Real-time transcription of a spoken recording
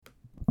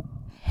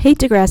Hey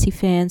Degrassi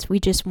fans, we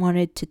just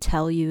wanted to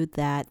tell you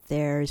that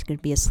there's going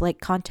to be a slight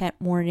content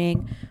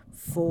warning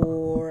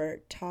for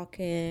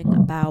talking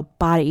about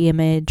body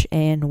image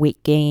and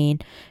weight gain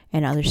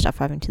and other stuff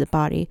having to the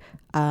body.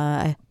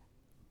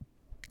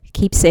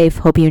 Keep safe.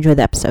 Hope you enjoy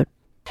the episode.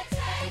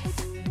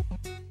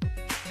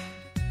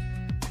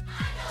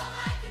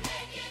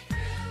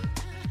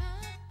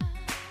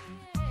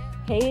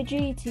 Hey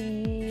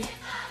GT.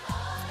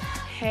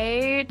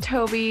 Hey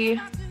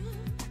Toby.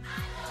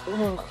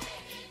 Ugh.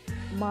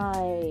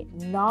 My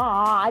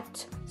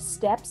not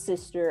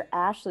stepsister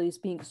Ashley's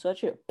being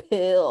such a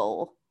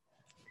pill.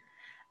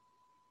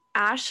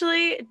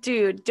 Ashley,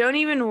 dude, don't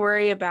even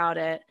worry about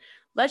it.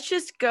 Let's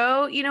just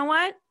go. You know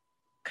what?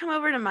 Come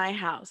over to my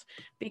house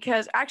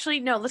because actually,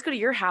 no, let's go to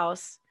your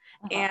house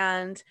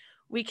and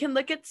we can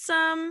look at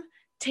some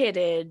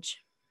tittage.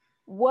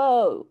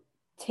 Whoa,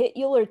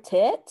 titular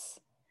tits?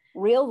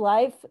 Real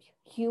life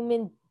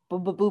human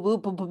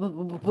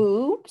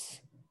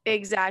boobs?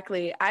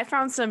 Exactly. I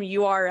found some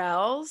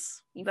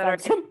URLs that are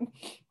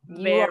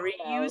very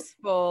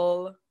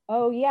useful.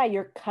 Oh yeah,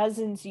 your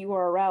cousin's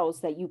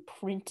URLs that you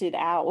printed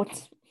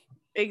out.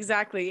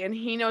 Exactly. And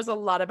he knows a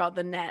lot about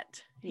the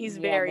net. He's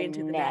very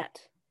into the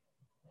net.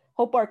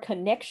 Hope our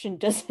connection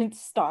doesn't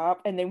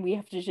stop and then we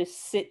have to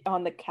just sit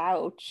on the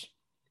couch.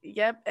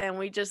 Yep. And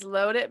we just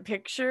load it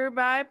picture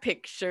by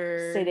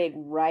picture.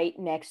 Sitting right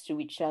next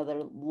to each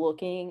other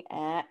looking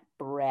at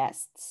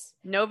breasts.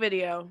 No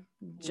video.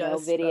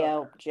 Just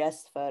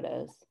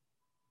photos.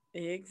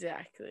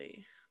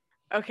 Exactly.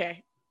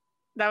 Okay.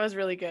 That was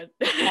really good.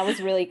 That was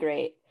really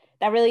great.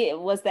 That really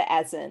was the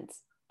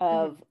essence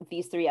of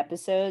these 3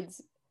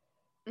 episodes.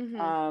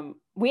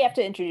 We have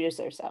to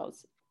introduce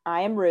ourselves.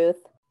 I am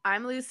Ruth.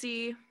 I'm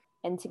Lucy.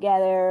 And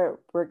together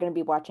we're going to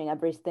be watching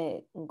every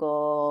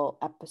single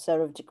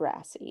episode of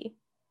Degrassi.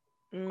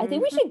 I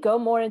think we should go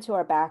more into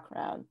our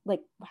background.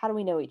 Like, how do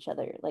we know each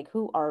other? Like,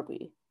 who are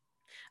we?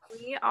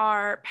 We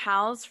are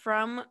pals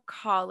from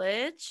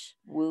college.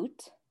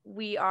 Woot.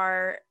 We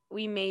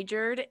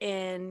majored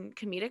in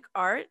comedic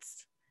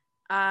arts,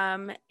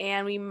 and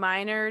we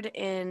minored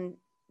in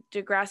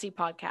Degrassi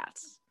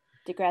podcasts.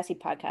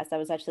 That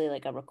was actually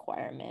like a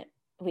requirement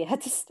we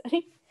had to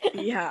study.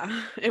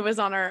 Yeah, it was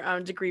on our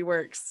degree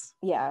works.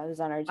 Yeah, it was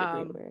on our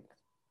degree works.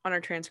 On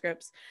our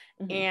transcripts.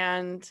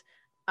 And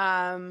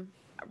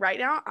right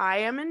now I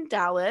am in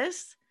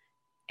Dallas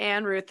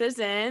and Ruth is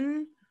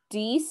in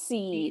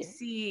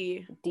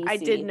DC. I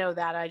did know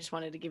that. I just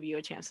wanted to give you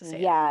a chance to say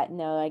it. Yeah,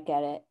 no, I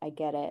get it.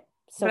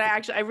 So,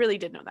 but I really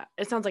did know that.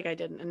 It sounds like I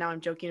didn't, and now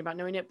I'm joking about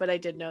knowing it, but I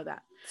did know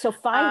that. So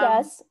find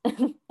us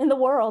in the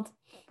world.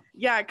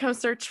 Yeah, come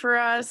search for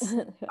us.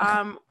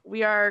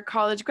 We are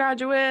college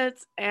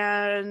graduates,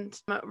 and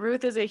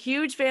Ruth is a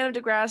huge fan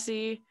of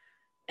Degrassi,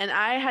 and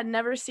I had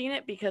never seen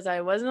it because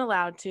I wasn't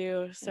allowed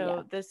to.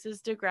 So This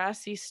is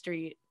Degrassi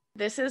Street.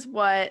 This is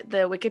what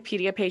the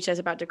Wikipedia page says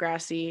about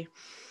Degrassi.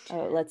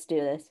 Oh, let's do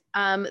this.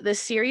 The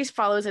series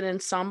follows an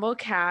ensemble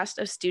cast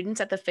of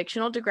students at the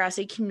fictional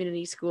Degrassi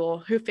Community School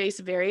who face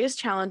various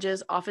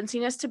challenges often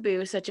seen as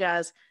taboo, such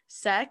as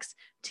sex,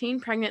 teen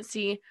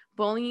pregnancy,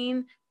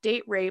 bullying,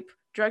 date rape,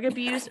 drug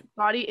abuse,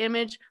 body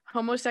image,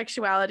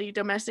 homosexuality,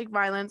 domestic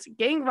violence,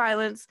 gang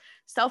violence,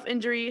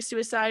 self-injury,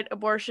 suicide,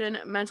 abortion,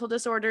 mental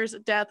disorders,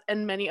 death,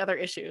 and many other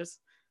issues.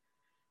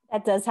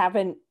 That does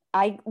happen.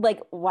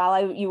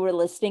 While you were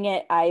listing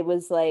it, I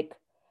was like,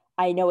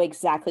 I know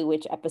exactly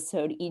which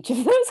episode each of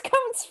those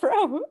comes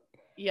from.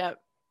 Yep.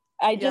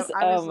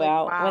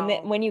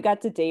 Wow. When you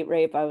got to date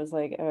rape, I was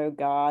like, oh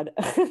God.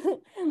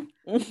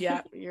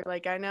 Yeah, you're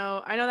like, I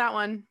know that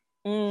one.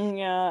 So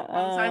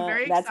I'm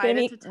very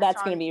excited.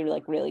 That's gonna be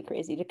like really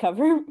crazy to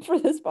cover for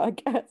this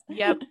podcast.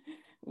 Yep.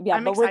 Yeah,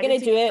 but we're gonna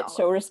do it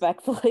so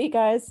respectfully,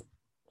 guys.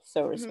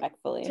 So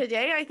respectfully.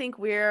 Today, I think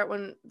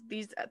when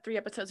these 3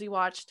 episodes we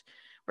watched,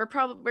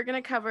 we're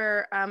gonna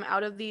cover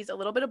out of these a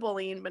little bit of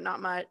bullying, but not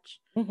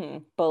much.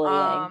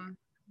 Bullying.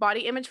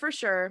 Body image for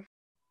sure,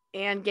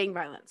 and gang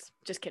violence.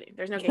 Just kidding.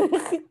 There's no gang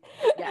violence.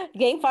 Yeah.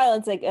 Gang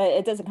violence,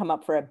 it doesn't come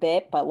up for a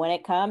bit, but when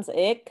it comes,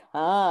 it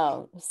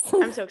comes.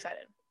 I'm so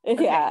excited.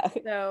 Okay, yeah.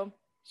 So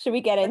should we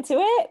get into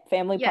it?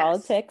 Family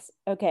politics.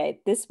 Okay.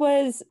 This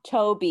was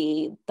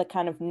Toby, the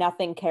kind of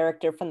nothing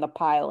character from the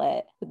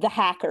pilot, the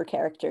hacker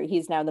character.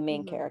 He's now the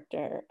main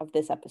character of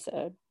this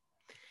episode.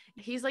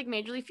 He's like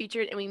majorly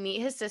featured, and we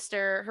meet his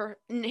sister,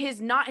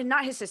 not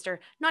his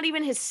sister, not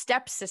even his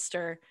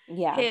stepsister.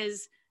 Yeah.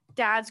 His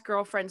dad's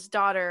girlfriend's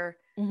daughter.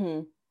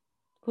 Who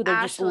they're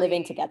Ashley. Just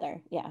living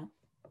together. Yeah.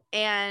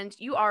 And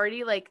you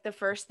already, like, the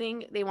first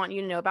thing they want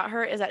you to know about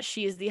her is that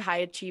she is the high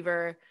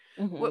achiever.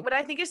 What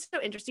I think is so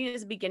interesting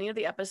is the beginning of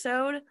the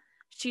episode,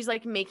 she's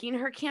like making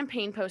her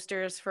campaign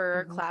posters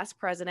for class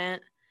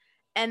president.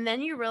 And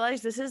then you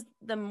realize this is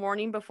the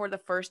morning before the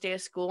first day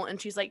of school, and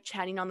she's like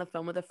chatting on the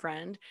phone with a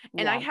friend.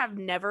 And I have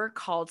never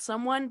called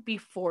someone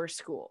before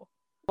school.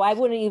 I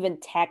wouldn't even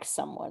text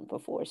someone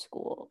before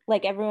school.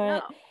 Like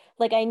everyone,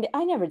 like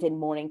I never did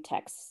morning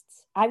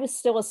texts. I was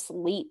still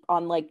asleep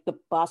on like the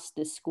bus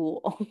to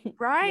school.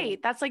 Right.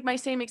 That's like my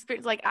same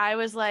experience. Like I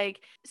was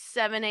like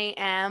 7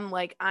 a.m.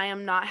 Like I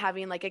am not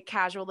having like a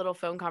casual little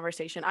phone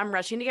conversation. I'm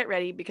rushing to get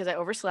ready because I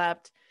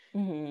overslept.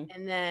 Hmm.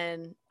 And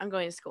then I'm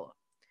going to school.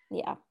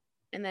 Yeah.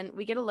 And then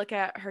we get a look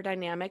at her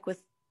dynamic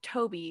with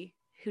Toby,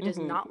 who does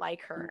Hmm. not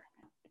like her.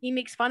 He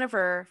makes fun of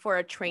her for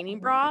a training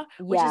bra,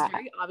 which is Yeah.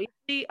 very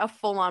obviously a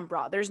full-on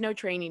bra. There's no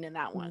training in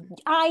that one.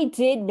 I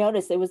did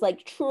notice it was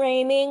like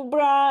training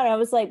bra. And I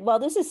was like, well,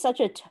 this is such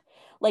a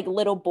like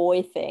little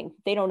boy thing.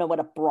 They don't know what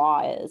a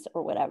bra is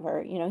or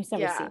whatever. You know, he's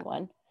never Yeah. seen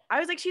one. I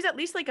was like, she's at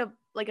least like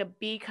a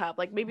B cup,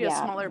 like maybe a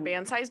Yeah. smaller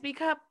band size B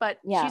cup, but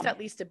Yeah. she's at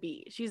least a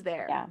B. She's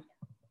there. Yeah.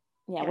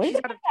 Yeah. Yeah, Where did she's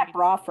they got get a that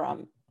bra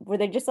from? Where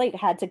they just like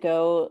had to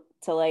go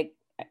to like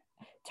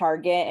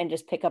Target and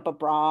just pick up a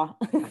bra?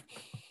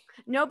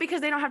 No,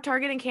 because they don't have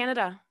Target in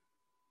Canada.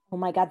 Oh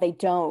my God, they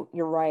don't.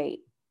 You're right.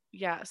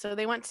 Yeah, so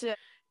they went to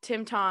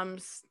Tim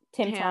Tom's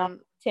Tim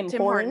Tim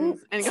Horton,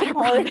 Hortons and got Tim a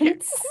bra there.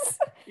 Hortons.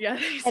 Yeah,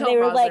 they And sell they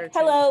were bras there like, too.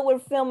 hello, we're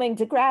filming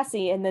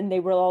Degrassi. And then they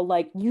were all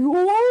like, you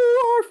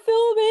are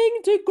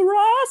filming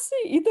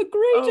Degrassi, the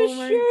Oh greatest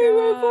my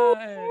show of all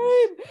gosh.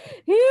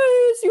 time.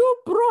 Here is your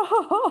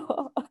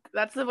bra.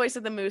 That's the voice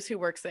of the moose who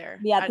works there.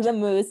 Yeah, the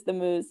moose.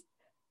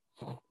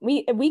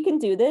 We can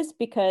do this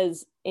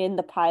because in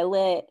the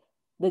pilot,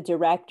 the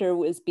director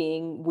was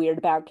being weird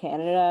about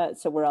Canada,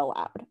 so we're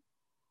allowed.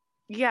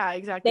 Yeah,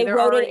 exactly. They They're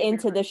wrote it already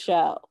into the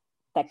show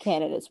that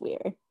Canada's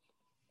weird.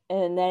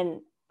 And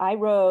then I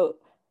wrote,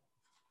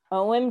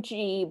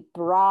 OMG,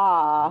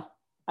 bra,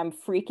 I'm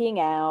freaking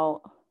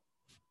out.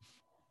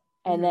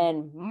 And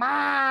then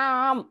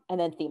mom, and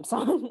then theme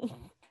song.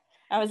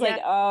 I was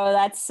like, oh,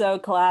 that's so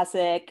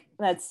classic.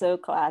 That's so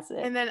classic.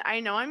 And then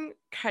I know I'm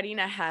cutting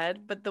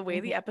ahead, but the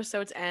way the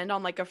episodes end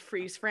on like a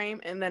freeze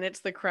frame and then it's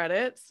the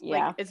credits,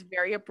 like it's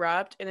very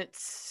abrupt and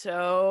it's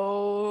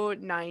so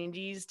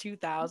 90s,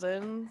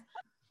 2000s.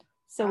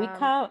 So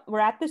we're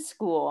at the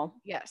school.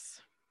 Yes.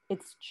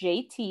 It's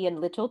JT and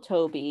little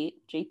Toby.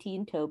 JT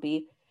and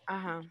Toby.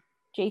 Uh-huh.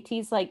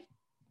 JT's like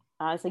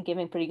honestly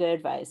giving pretty good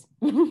advice.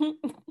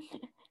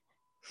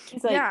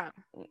 He's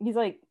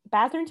like,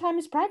 bathroom time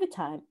is private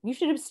time. You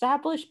should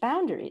establish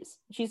boundaries.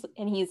 He's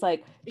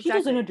like, she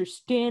doesn't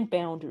understand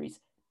boundaries.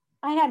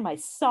 I had my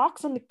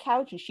socks on the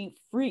couch and she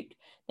freaked.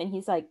 Then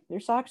he's like, your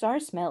socks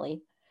are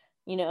smelly.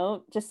 You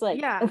know, just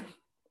like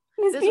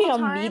he's being a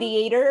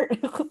mediator.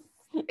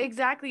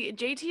 Exactly.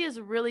 JT is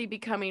really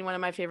becoming one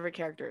of my favorite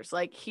characters.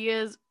 Like he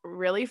is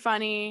really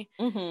funny.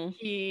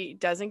 He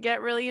doesn't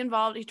get really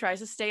involved. He tries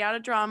to stay out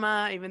of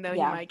drama, even though he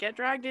might get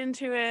dragged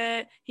into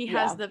it. He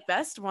has the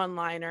best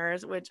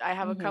one-liners, which I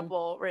have a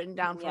couple written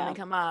down for when they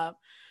come up.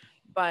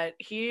 But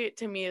he,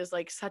 to me, is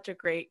like such a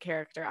great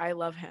character. I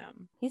love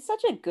him. He's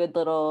such a good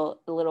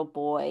little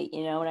boy.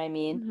 You know what I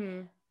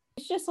mean?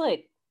 He's just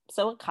like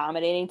so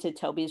accommodating to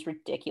Toby's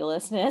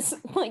ridiculousness.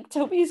 Like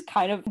Toby's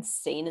kind of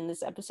insane in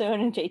this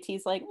episode, and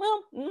JT's like,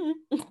 well,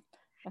 okay.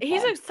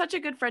 He's such a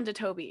good friend to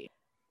Toby.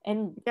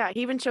 And yeah,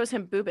 he even shows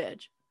him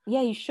boobage.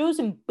 Yeah, he shows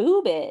him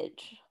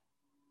boobage.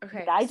 Okay.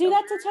 Did I do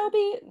that to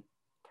Toby?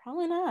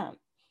 Probably not.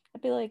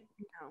 I'd be like,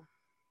 no.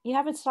 You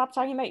haven't stopped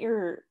talking about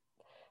your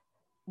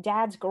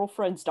dad's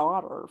girlfriend's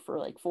daughter for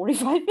like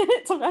 45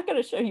 minutes. I'm not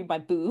going to show you my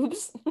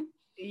boobs.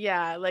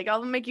 Yeah, like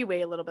I'll make you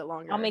wait a little bit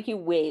longer. I'll make you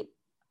wait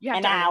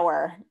an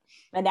hour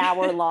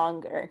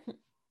longer.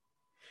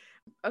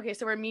 Okay,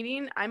 so we're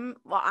meeting. I'm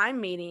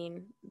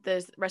meeting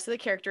the rest of the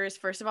characters.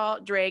 First of all,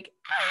 Drake.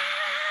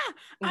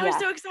 I was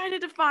so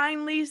excited to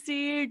finally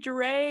see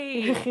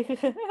Drake.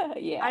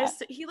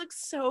 He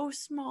looks so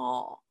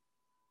small.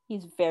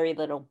 He's very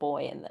little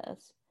boy in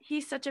this.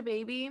 He's such a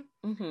baby.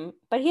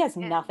 But he has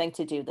nothing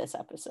to do this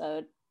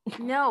episode.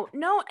 No,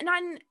 not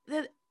in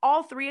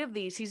all three of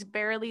these. He's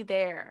barely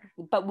there.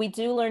 But we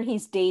do learn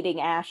he's dating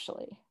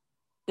Ashley,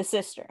 the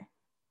sister.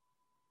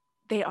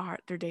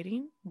 They're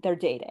dating? They're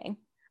dating.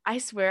 I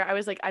swear, I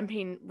was like, I'm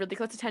paying really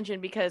close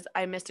attention because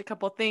I missed a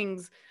couple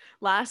things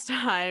last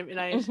time, and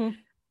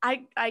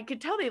I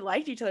could tell they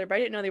liked each other, but I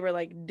didn't know they were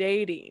like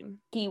dating.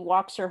 He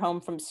walks her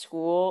home from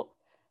school,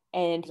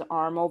 and his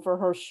arm over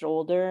her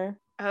shoulder.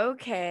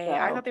 Okay, so,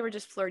 I thought they were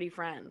just flirty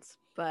friends,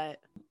 but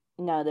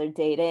no, they're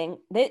dating.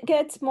 It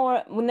gets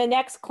more when the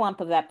next clump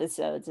of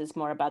episodes is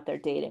more about their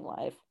dating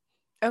life.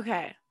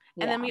 Okay,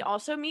 and then we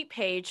also meet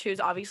Paige, who's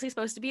obviously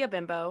supposed to be a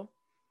bimbo.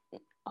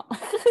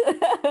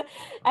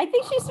 I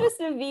think she's supposed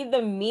to be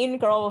the mean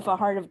girl with a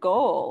heart of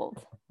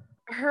gold.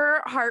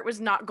 Her heart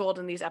was not gold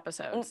in these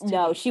episodes.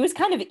 No, she was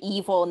kind of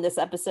evil in these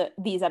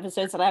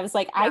episodes, and I was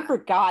like, I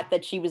forgot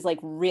that she was like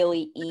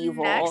really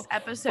evil. Next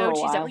episode,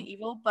 she's definitely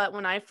evil, but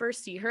when I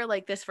first see her,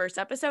 like this first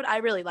episode, I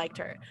really liked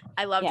her.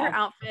 I loved her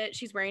outfit.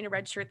 She's wearing a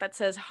red shirt that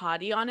says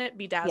 "Hottie" on it,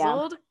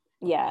 bedazzled.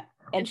 Yeah.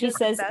 And she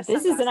says,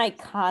 "This is an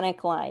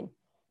iconic line: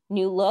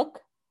 new look,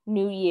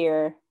 new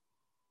year,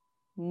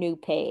 new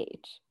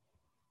page."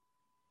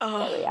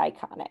 Very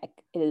iconic.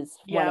 It is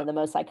one of the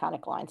most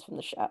iconic lines from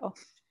the show.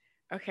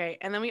 Okay,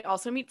 and then we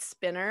also meet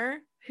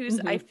Spinner,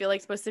 who's I feel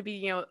like supposed to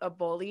be, a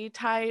bully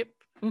type.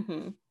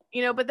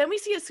 But then we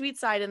see a sweet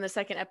side in the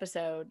second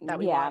episode that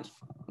we watched.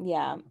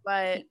 Yeah.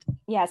 But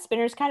yeah,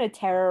 Spinner's kind of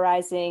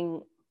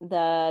terrorizing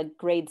the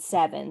grade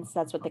 7s.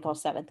 That's what they call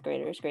 7th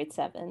graders, grade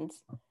 7s.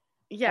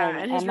 Yeah,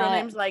 and his real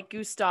name's like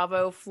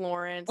Gustavo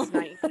Florence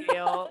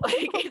Nightingale.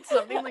 Like, it's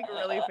something like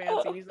really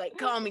fancy. He's like,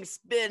 call me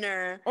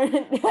Spinner.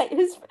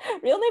 His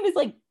real name is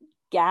like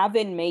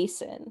Gavin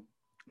Mason.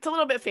 It's a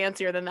little bit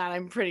fancier than that,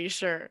 I'm pretty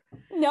sure.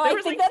 No,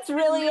 I think that's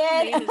really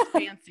it. Middle name is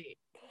fancy.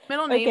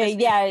 Middle name is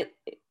fancy. Yeah.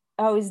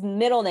 Oh, his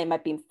middle name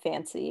might be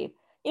fancy.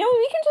 We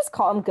can just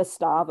call him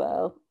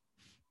Gustavo.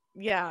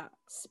 Yeah.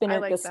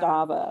 Spinner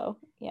Gustavo.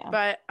 That. Yeah.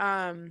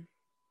 But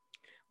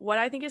what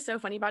I think is so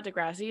funny about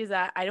Degrassi is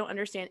that I don't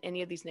understand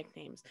any of these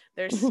nicknames.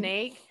 There's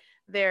Snake,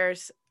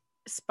 there's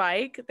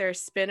Spike,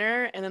 there's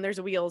Spinner, and then there's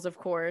Wheels, of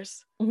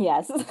course.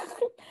 Yes.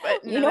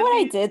 But you know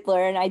what I did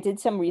learn? I did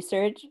some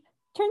research.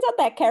 Turns out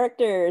that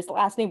character's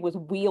last name was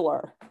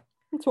Wheeler.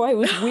 That's why it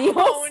was Wheels.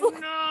 Oh,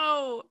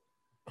 no.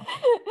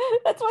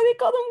 That's why they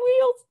called him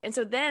Wheels. And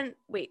so then,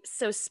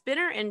 so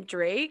Spinner and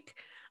Drake,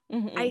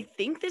 I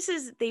think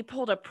they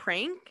pulled a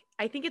prank.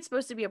 I think it's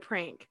supposed to be a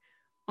prank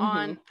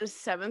on the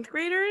 7th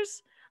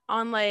graders,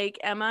 on like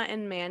Emma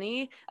and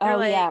Manny.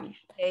 They're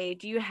hey,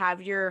 do you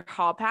have your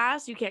hall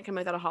pass? You can't come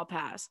without a hall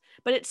pass.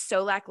 But it's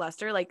so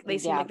lackluster. Like, they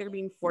seem like they're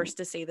being forced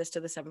to say this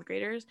to the 7th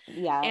graders.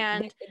 Yeah.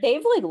 And they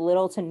have like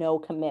little to no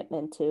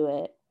commitment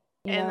to it.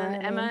 And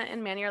then Emma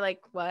and Manny are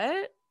like,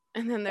 what?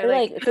 And then they're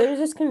they're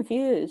just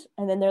confused.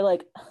 And then they're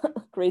like,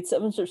 grade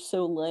 7s are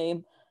so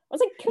lame. I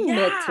was like,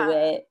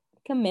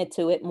 commit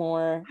to it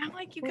more. I'm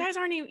like, you guys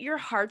your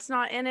heart's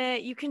not in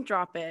it. You can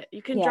drop it.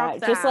 You can drop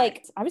that. Just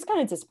like, I was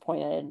kind of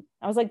disappointed.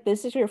 I was like,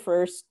 this is your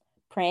first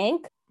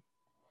prank.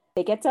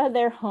 They get to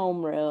their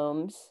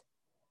homerooms.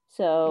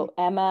 So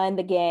Emma and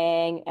the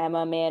gang,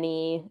 Emma,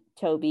 Manny,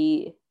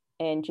 Toby,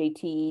 and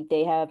JT,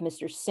 they have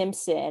Mr.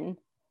 Simpson,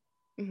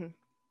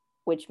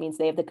 which means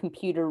they have the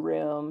computer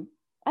room.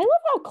 I love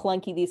how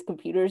clunky these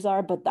computers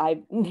are, but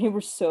they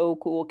were so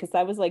cool because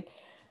that was like,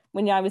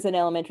 when I was in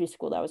elementary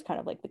school, that was kind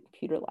of like the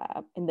computer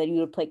lab, and then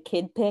you would play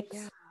Kid Picks.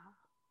 Yeah.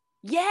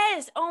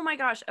 Yes. Oh my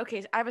gosh.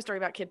 Okay, so I have a story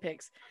about Kid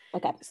Picks.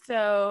 Okay.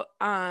 So,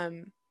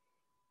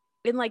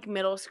 in like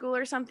middle school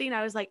or something,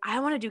 I was like, I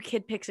want to do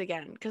Kid Picks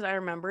again because I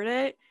remembered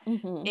it,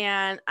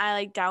 and I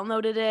like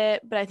downloaded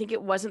it, but I think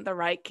it wasn't the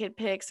right Kid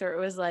Picks, or it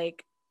was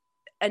like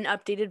an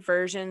updated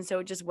version, so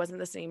it just wasn't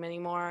the same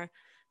anymore.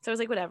 So I was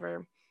like,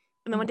 whatever.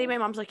 And then one day my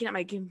mom's looking at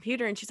my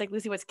computer and she's like,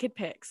 Lucy, what's Kid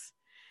Picks?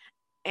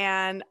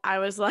 And I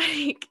was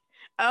like,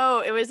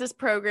 oh, it was this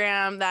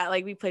program that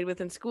like we played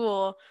with in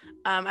school.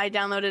 I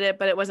downloaded it,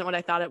 but it wasn't what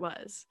I thought it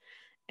was.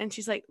 And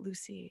she's like,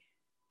 Lucy,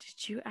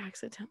 did you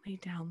accidentally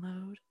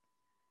download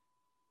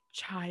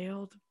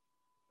child?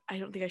 I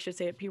don't think I should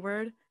say a P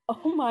word.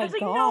 Oh my God. I was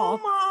like, no,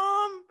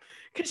 Mom.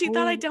 Because she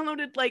thought I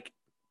downloaded like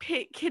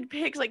Kid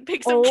Pics, like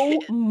pics of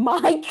kids. Oh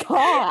my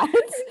God.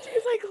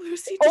 She's like,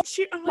 Lucy, did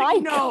you? I'm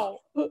like, no.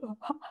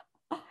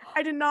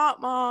 I did not,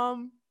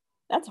 Mom.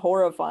 That's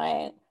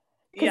horrifying.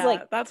 Yeah,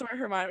 like, that's where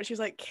her mind was. She was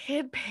like,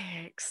 Kid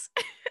Pics.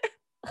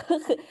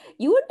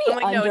 You would be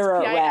under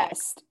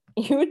arrest.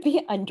 You would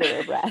be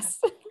under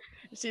arrest.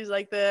 She's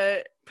like,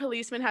 the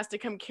policeman has to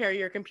come carry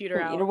your computer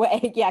out.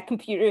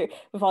 Computer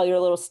with all your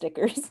little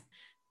stickers.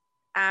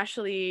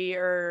 Ashley,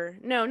 or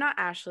no, not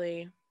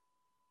Ashley.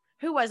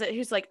 Who was it?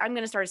 Who's like, I'm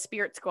going to start a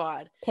spirit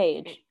squad.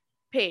 Paige.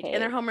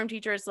 And their homeroom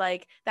teacher is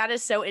like, that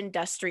is so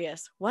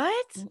industrious.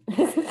 What?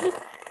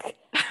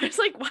 I was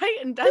like, why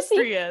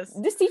industrious?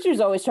 This teacher's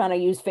always trying to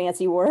use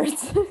fancy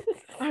words.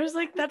 I was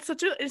like, that's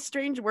such a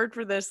strange word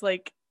for this,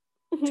 like,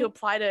 to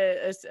apply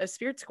to a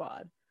spirit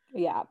squad.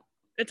 Yeah.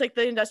 It's like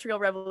the Industrial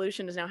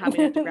Revolution is now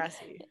happening at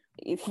Degrassi.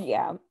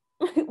 Yeah.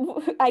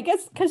 I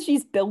guess because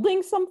she's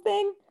building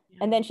something. Yeah.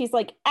 And then she's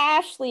like,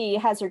 Ashley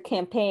has her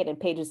campaign. And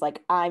Paige is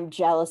like, I'm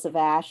jealous of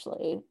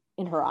Ashley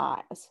in her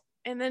eyes.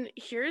 And then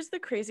here's the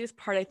craziest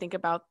part I think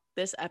about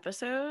this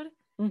episode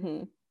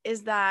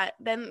is that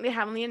then they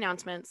have the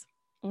announcements.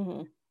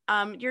 The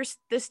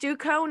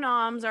StuCo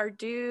noms are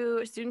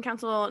due, student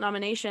council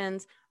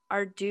nominations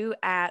are due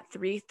at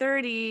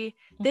 3:30.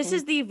 This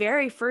is the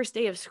very first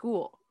day of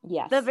school.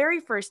 Yes. The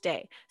very first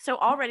day. So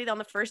already on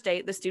the first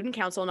day, the student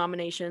council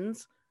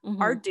nominations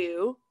are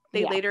due.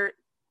 They later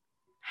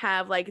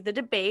have like the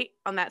debate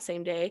on that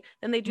same day.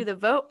 Then they do the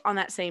vote on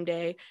that same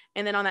day.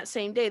 And then on that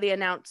same day, they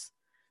announce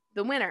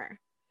the winner.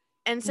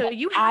 And so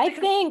I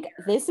think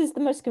this is the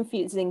most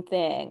confusing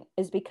thing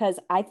is because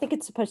I think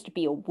it's supposed to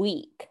be a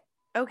week.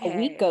 Okay. A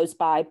week goes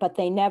by, but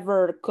they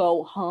never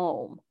go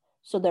home.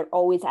 So they're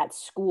always at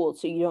school.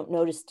 So you don't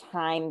notice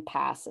time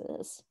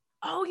passes.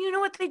 Oh, you know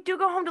what? They do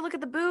go home to look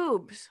at the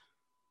boobs.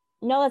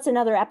 No, that's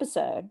another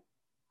episode.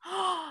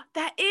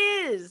 That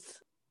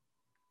is.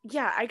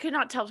 Yeah, I could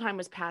not tell time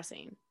was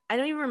passing. I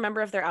don't even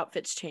remember if their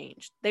outfits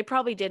changed. They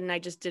probably did, and I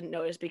just didn't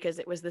notice because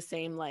it was the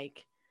same,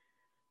 like.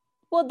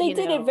 Well, they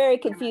did it very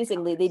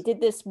confusingly. They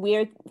did this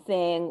weird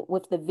thing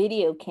with the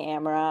video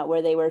camera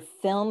where they were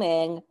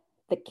filming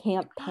the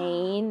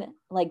campaign,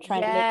 like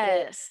trying to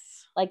make it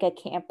like a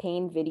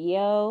campaign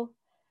video.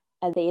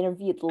 and they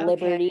interviewed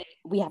Liberty. Okay.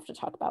 We have to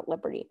talk about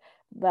Liberty,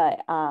 but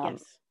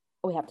Yes.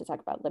 we have to talk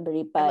about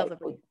Liberty. I love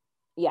But Liberty.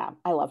 yeah,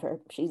 I love her.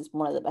 She's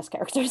one of the best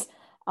characters.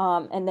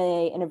 And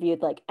they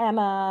interviewed like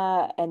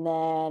Emma, and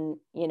then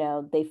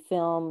they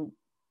filmed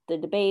the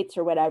debates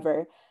or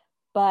whatever,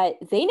 but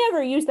they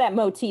never used that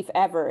motif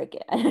ever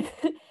again.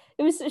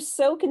 It was just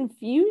so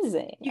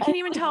confusing. You can't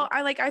even tell.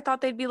 I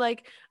thought they'd be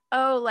like,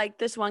 oh, like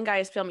this one guy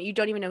is filming. You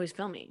don't even know who's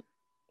filming.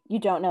 You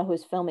don't know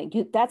who's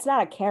filming. That's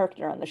not a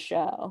character on the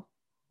show.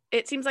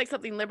 It seems like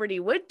something Liberty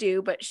would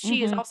do, but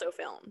she is also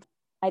filmed.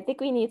 I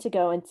think we need to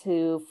go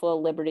into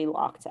full Liberty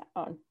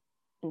lockdown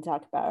and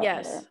talk about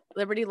Yes,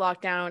 Liberty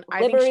lockdown.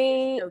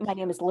 Liberty. My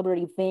name is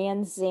Liberty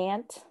Van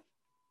Zant.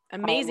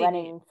 Amazing.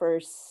 Running for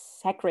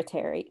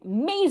secretary.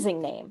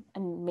 Amazing name.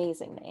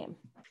 Amazing name.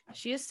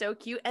 She is so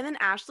cute. And then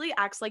Ashley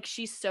acts like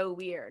she's so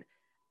weird.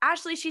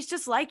 Ashley, she's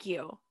just like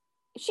you.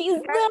 She's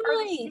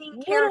literally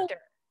character.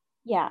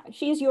 Yeah,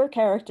 she's your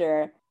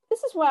character.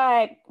 This is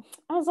why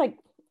I was like,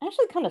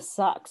 Ashley kind of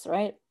sucks,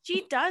 right?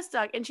 She does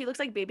suck, and she looks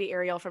like baby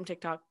Ariel from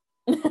TikTok.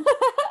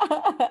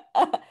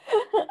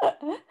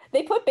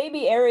 They put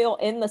baby Ariel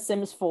in The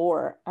Sims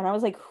 4, and I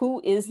was like,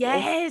 who is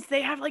this?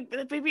 They have like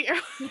the baby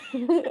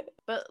Ariel.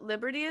 But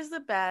Liberty is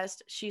the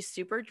best. She's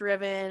super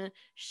driven.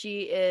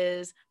 She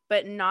is,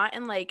 but not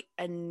in like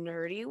a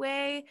nerdy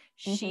way.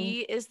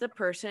 She is the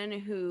person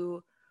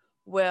who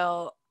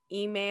will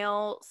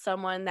email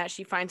someone that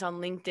she finds on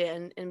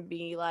LinkedIn and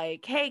be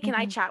like, hey, can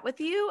I chat with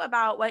you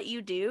about what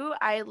you do?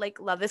 I like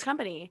love this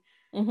company.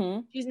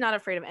 She's not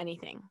afraid of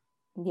anything.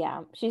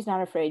 Yeah, she's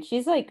not afraid.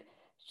 She's like,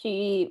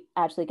 she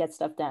actually gets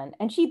stuff done,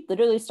 and she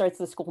literally starts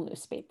the school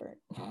newspaper.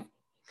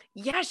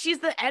 Yeah, she's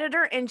the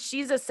editor, and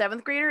she's a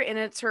 7th grader, and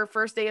it's her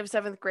first day of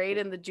 7th grade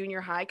in the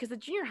junior high, because the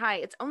junior high,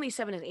 it's only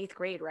 7th and 8th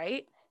grade,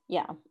 right?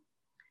 Yeah.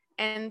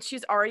 And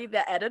she's already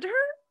the editor?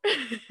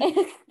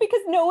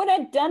 Because no one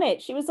had done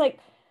it. She was like,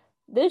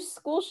 this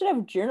school should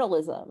have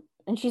journalism.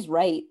 And she's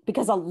right,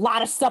 because a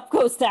lot of stuff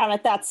goes down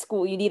at that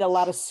school. You need a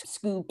lot of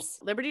scoops.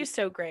 Liberty is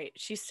so great.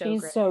 She's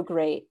so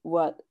great.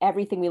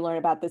 Everything we learn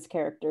about this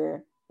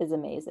character is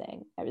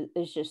amazing.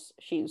 It's just,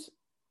 she's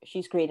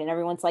great. And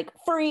everyone's like,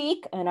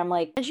 freak. And I'm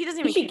like, and she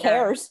doesn't even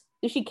care.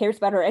 She cares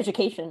about her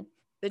education.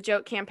 The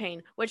joke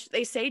campaign, which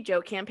they say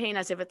joke campaign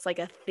as if it's like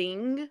a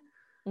thing.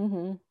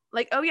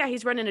 Like, oh yeah,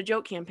 he's running a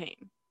joke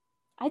campaign.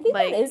 I think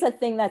that is a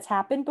thing that's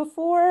happened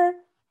before,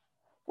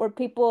 where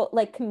people,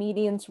 like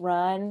comedians,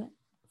 run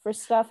for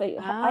stuff.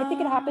 I think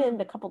it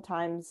happened a couple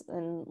times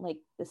in like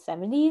the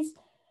 70s,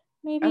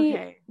 maybe.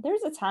 Okay.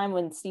 There's a time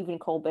when Stephen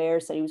Colbert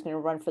said he was going to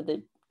run for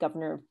the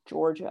governor of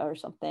Georgia or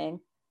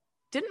something.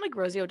 Didn't like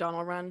Rosie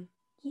O'Donnell run?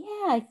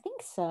 Yeah, I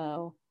think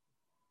so.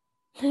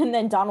 And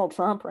then Donald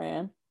Trump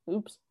ran.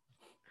 Oops.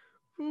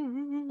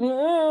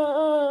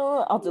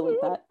 I'll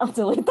delete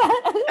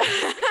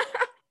that.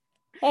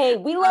 Hey,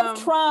 we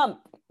love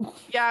Trump.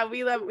 Yeah,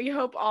 we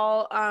hope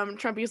all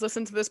Trumpies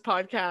listen to this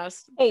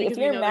podcast. Hey, if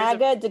you're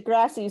MAGA,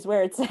 Degrassi's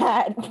where it's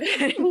at.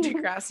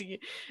 Degrassi.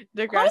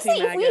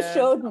 Honestly, MAGA. If we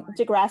showed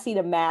Degrassi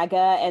to MAGA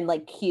and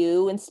like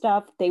Q and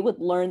stuff, they would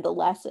learn the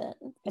lesson.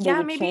 And they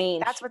would maybe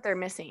change. That's what they're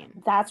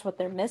missing. That's what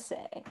they're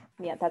missing.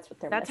 Yeah, that's what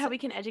they're missing. That's how we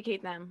can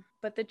educate them.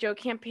 But the joke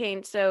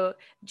campaign, so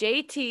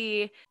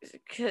JT,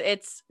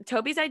 it's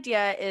Toby's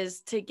idea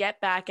is to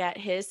get back at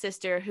his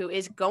sister, who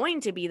is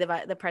going to be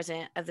the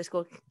president of the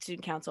school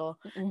student council.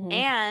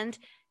 And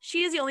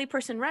she is the only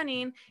person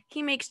running.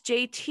 He makes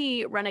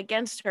JT run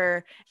against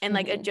her in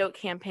like a joke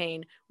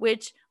campaign,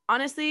 which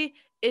honestly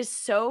is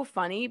so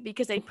funny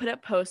because they put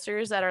up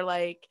posters that are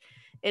like,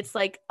 it's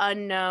like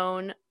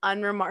unknown,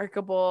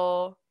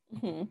 unremarkable,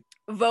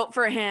 vote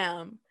for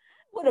him.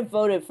 Would have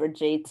voted for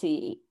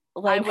JT.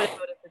 I would have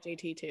voted for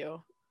JT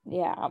too.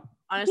 Yeah.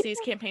 Honestly, his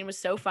campaign was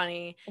so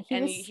funny.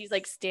 He's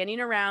like standing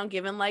around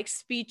giving like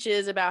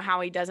speeches about how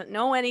he doesn't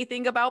know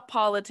anything about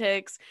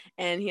politics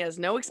and he has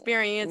no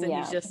experience and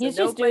he's just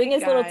doing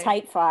his little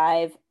type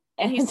 5.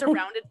 And he's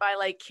surrounded by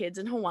like kids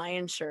in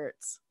Hawaiian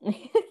shirts.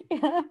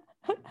 Yeah.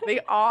 They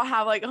all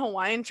have like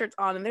Hawaiian shirts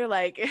on and they're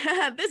like,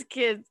 this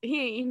kid,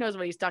 he knows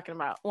what he's talking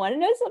about. Want to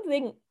know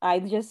something I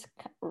just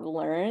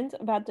learned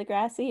about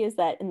Degrassi is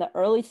that in the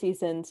early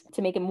seasons,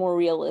 to make it more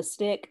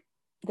realistic,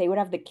 they would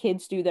have the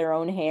kids do their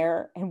own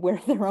hair and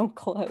wear their own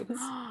clothes.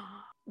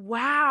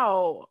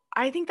 Wow.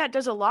 I think that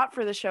does a lot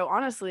for the show,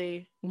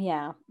 honestly.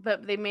 Yeah.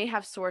 But they may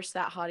have sourced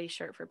that hottie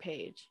shirt for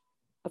Paige.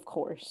 Of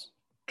course.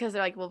 Because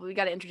they're like, well, we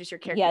got to introduce your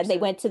character. Yeah, they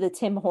went to the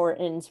Tim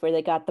Hortons where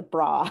they got the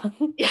bra.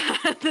 Yeah,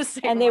 the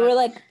same and they were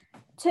like,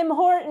 Tim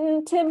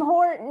Horton,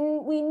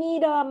 we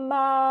need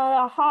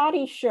a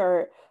hottie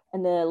shirt.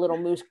 And the little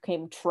moose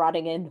came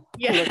trotting in.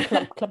 Yeah.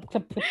 Clump, clump,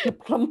 clump,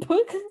 clump, clump,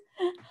 clump.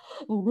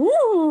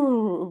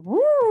 Woo,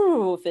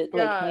 woo, if it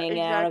like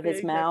hang out of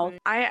his mouth.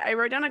 I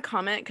wrote down a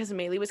comment because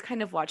Maylee was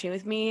kind of watching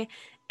with me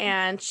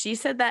and she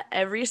said that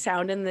every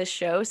sound in this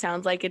show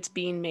sounds like it's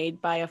being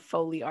made by a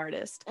Foley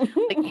artist.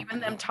 Like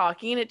even them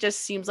talking, it just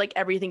seems like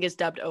everything is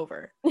dubbed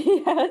over.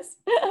 Yes.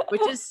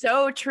 Which is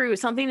so true.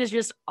 Something is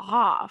just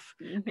off.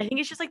 I think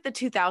it's just like the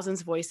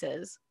 2000s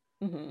voices.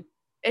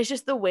 It's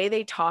just the way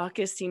they talk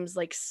seems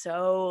like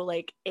so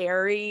like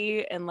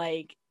airy and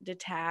like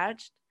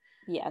detached.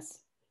 Yes.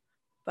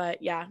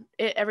 But yeah,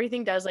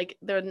 everything does like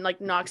they're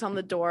like knocks on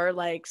the door,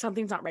 like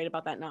something's not right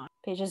about that knock.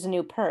 Paige has a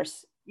new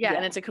purse. Yeah,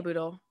 and it's a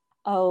caboodle.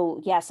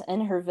 Oh, yes,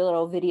 in her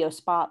little video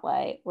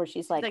spotlight where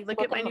she's She's like,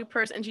 look at my new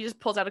purse, and she just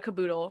pulls out a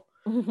caboodle.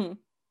 And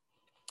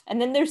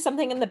then there's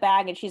something in the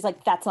bag, and she's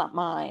like, that's not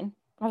mine.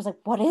 I was like,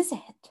 what is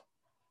it?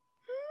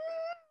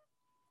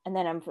 And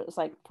then I was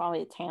like,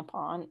 probably a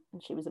tampon,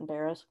 and she was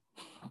embarrassed.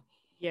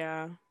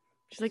 Yeah.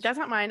 She's like, that's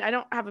not mine. I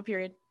don't have a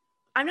period.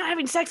 I'm not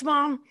having sex,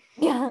 Mom.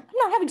 Yeah, I'm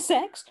not having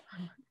sex.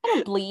 I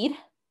don't bleed.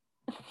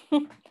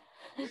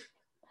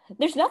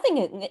 There's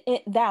nothing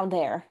down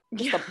there.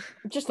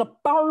 Just a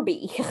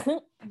Barbie.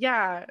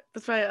 Yeah,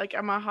 that's why like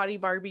I'm a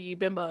hottie Barbie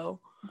bimbo.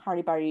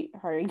 Hardy Barbie.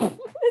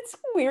 It's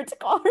weird to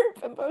call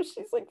her bimbo.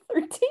 She's like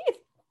 13.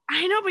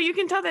 I know, but you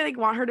can tell they like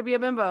want her to be a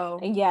bimbo.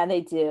 Yeah,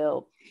 they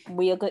do.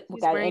 We'll get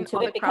into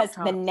it because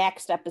the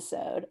next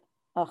episode.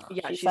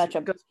 Yeah,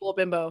 goes full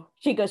bimbo.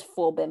 She goes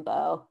full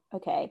bimbo.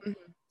 Okay. Mm-hmm.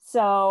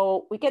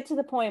 So we get to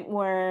the point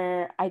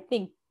where I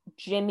think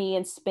Jimmy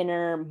and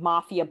Spinner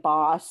mafia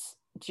boss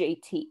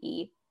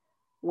JT,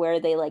 where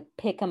they like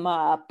pick him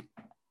up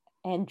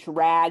and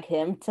drag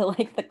him to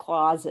like the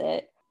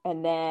closet.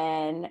 And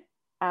then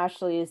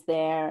Ashley is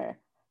there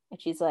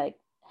and she's like,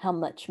 how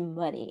much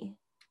money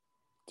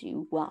do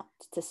you want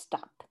to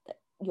stop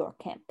your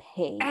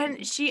campaign?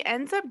 And she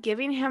ends up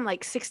giving him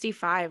like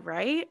 65,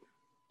 right?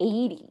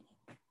 80.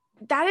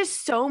 That is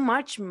so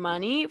much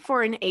money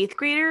for an 8th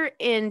grader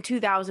in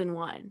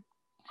 2001.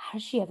 How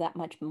does she have that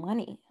much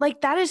money? Like,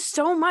 that is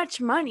so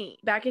much money.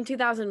 Back in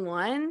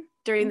 2001,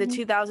 during the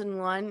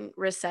 2001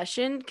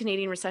 recession,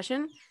 Canadian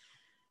recession,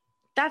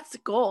 that's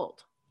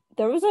gold.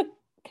 There was a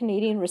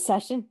Canadian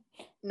recession?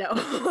 No.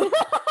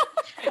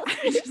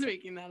 I'm just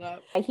making that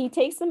up. He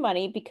takes the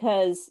money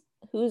because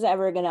who's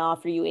ever going to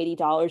offer you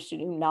 $80 to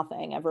do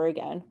nothing ever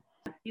again?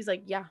 He's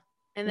like, yeah.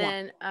 And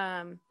then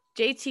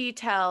JT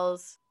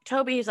tells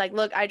Toby, he's like,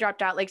 look, I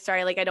dropped out. Like,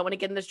 sorry, like, I don't want to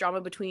get in this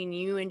drama between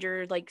you and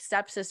your like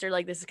stepsister.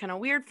 Like, this is kind of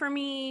weird for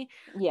me.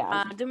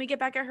 Yeah. Didn't we get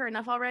back at her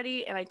enough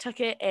already? And I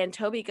took it. And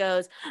Toby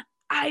goes,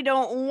 I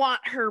don't want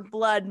her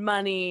blood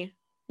money.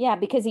 Yeah,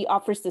 because he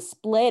offers to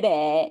split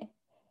it.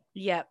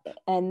 Yep.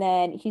 And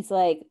then he's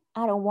like,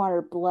 I don't want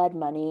her blood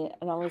money.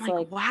 And I was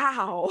like,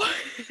 wow.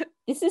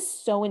 This is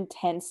so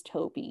intense,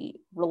 Toby.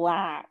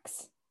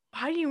 Relax.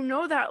 How do you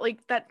know that?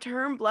 Like that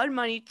term blood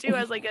money too,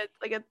 as like a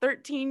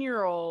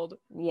 13-year-old.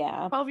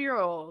 Yeah.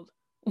 12-year-old.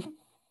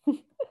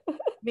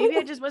 Maybe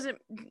I just wasn't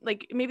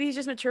like, maybe he's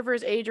just mature for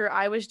his age, or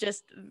I was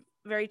just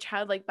very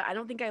childlike, but I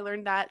don't think I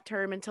learned that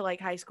term until like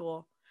high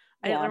school.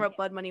 I didn't learn what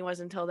blood money was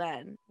until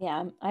then.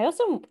 Yeah. I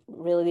also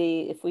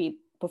really,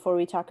 before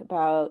we talk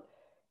about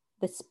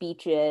the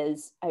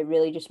speeches, I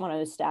really just want to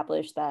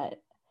establish that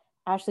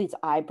Ashley's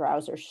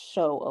eyebrows are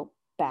so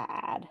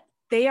bad.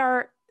 They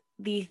are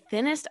the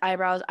thinnest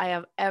eyebrows I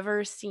have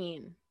ever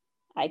seen.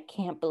 I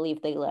can't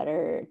believe they let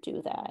her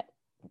do that.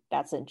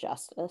 That's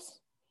injustice.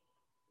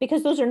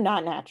 Because those are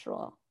not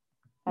natural.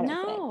 I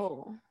don't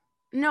think.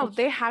 No,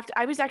 they have to.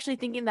 I was actually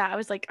thinking that. I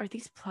was like, are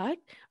these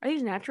plucked? Are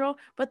these natural?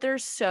 But they're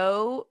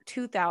so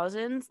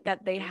 2000s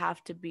that they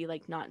have to be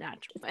like not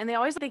natural. And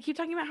they keep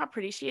talking about how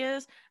pretty she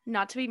is.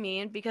 Not to be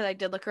mean, because I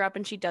did look her up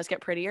and she does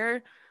get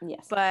prettier.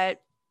 Yes.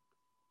 But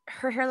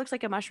her hair looks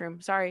like a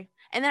mushroom. Sorry.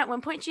 And then at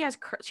one point she has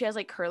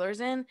like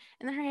curlers in,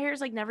 and then her hair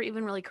is like never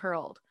even really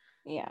curled.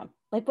 Yeah.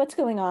 Like, what's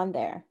going on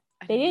there?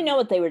 They didn't know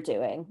what they were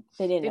doing.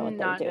 They didn't know what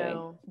they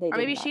were doing. Or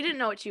maybe she didn't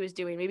know what she was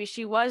doing. Maybe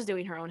she was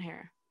doing her own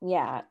hair.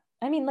 Yeah.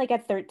 I mean, like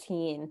at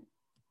 13,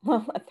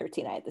 at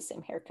 13, I had the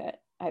same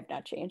haircut. I have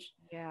not changed.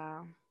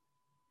 Yeah.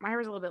 My hair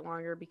was a little bit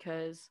longer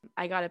because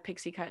I got a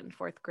pixie cut in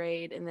 4th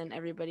grade, and then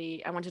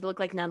I wanted to look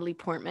like Natalie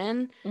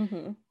Portman.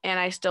 Mm-hmm. And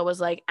I still was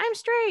like, I'm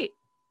straight.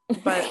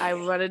 But I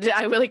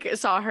like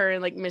saw her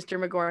in like Mr.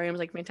 Megorium's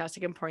like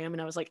Fantastic Emporium,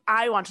 and I was like,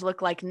 I want to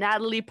look like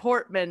Natalie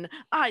Portman.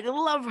 I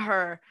love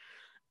her.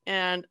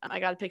 And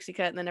I got a pixie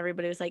cut, and then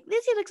everybody was like,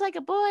 Lizzie looks like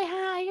a boy.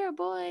 Hi, you're a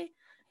boy.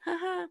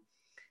 Haha.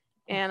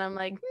 And I'm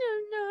like,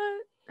 no.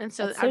 And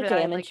so after that,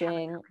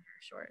 damaging. I like,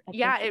 short.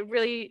 Yeah, it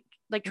really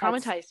like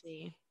traumatized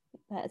me.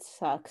 That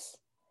sucks.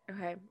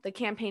 Okay, the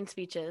campaign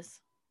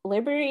speeches.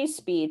 Liberty's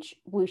speech,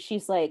 where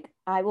she's like,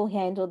 I will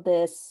handle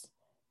this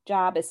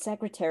job as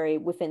secretary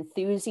with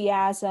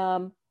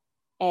enthusiasm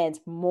and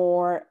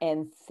more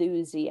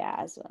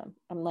enthusiasm.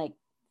 I'm like,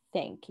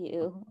 thank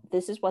you.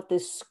 This is what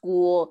this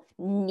school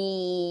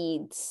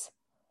needs.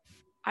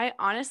 I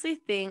honestly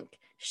think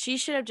she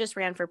should have just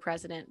ran for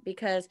president,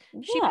 because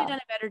she would have done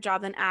a better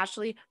job than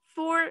Ashley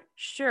for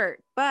sure.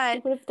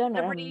 But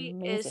Liberty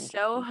is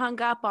so hung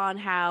up on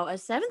how a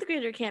 7th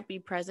grader can't be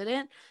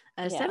president,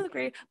 a 7th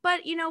grader.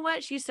 But you know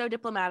what? She's so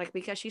diplomatic,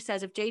 because she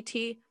says if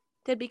JT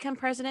did become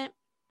president,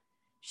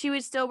 she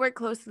would still work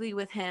closely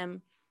with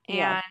him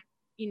and,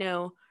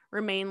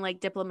 remain like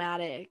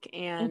diplomatic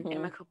and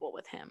amicable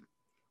with him,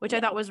 which I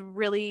thought was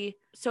really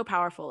so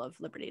powerful of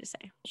Liberty to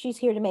say. She's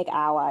here to make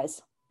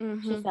allies.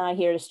 Mm-hmm. She's not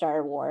here to start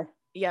a war.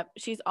 Yep.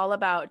 She's all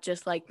about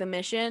just like the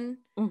mission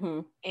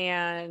Mm-hmm.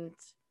 and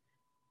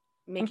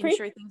I'm making pretty.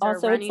 sure things are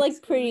Also, it's running like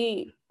smoothly.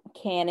 pretty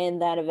canon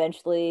that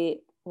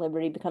eventually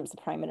Liberty becomes the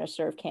Prime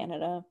Minister of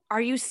Canada.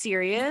 Are you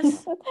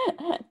serious?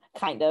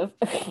 Kind of.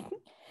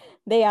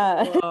 They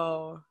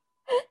Whoa.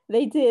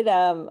 they did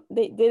in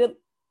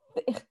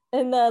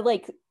the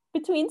like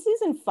between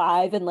season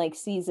 5 and like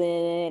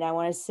season I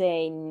want to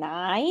say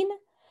 9,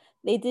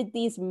 they did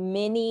these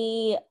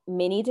mini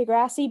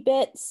Degrassi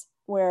bits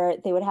where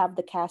they would have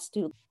the cast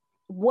do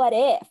what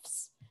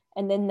ifs,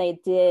 and then they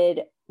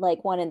did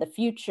like one in the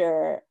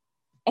future,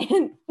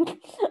 and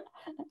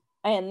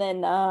and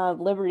then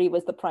Liberty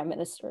was the Prime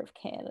Minister of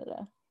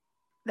Canada.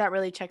 That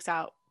really checks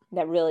out.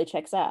 That really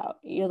checks out.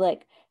 You're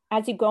like,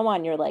 as you go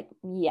on, you're like,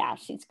 yeah,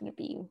 she's gonna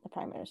be the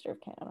Prime Minister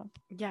of Canada.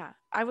 Yeah.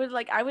 I was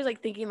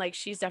like thinking like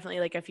she's definitely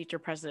like a future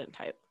president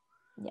type.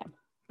 Yeah.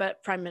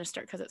 But prime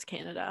minister because it's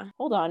Canada.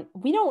 Hold on.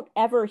 We don't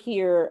ever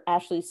hear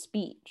Ashley's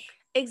speech.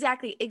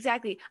 Exactly.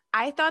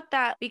 I thought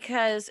that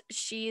because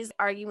she's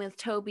arguing with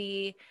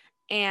Toby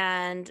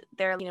and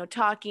they're,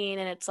 talking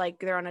and it's like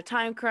they're on a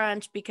time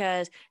crunch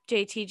because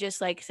JT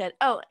just like said,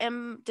 oh,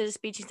 M did a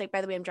speech. He's like,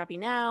 by the way, I'm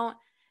dropping out.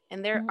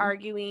 And they're Mhm.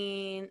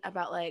 arguing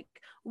about like,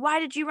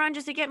 why did you run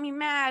just to get me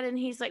mad? And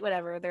he's like,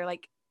 whatever. They're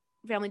like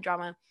family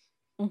drama.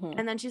 Mhm.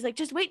 And then she's like,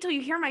 just wait till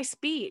you hear my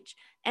speech.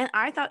 And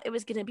I thought it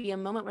was going to be a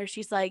moment where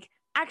she's like,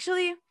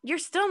 actually, you're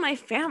still my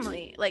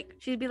family. Like,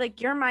 she'd be like,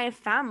 you're my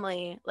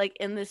family, like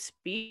in this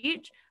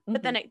speech.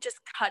 But then it just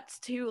cuts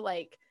to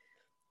like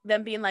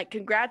them being like,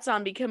 congrats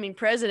on becoming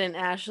president,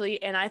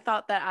 Ashley. And I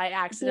thought that I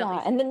accidentally.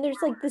 Yeah, and then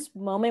there's like this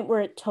moment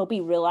where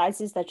Toby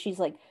realizes that she's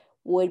like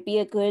would be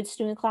a good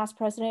student class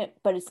president,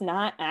 but it's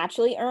not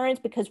actually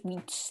earned because we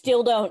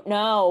still don't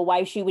know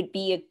why she would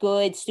be a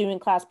good student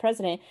class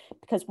president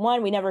because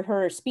one, we never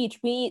heard her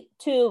speech.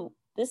 Two,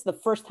 this is the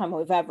first time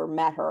we've ever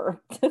met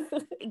her.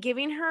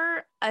 Giving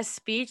her a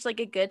speech, like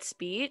a good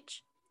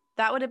speech,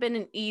 that would have been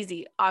an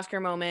easy Oscar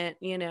moment,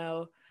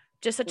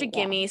 just such a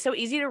gimme, so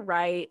easy to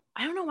write.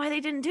 I don't know why they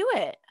didn't do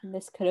it.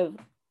 This could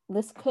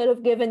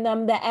have given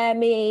them the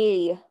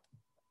Emmy.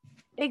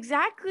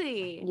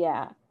 Exactly.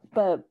 Yeah,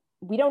 but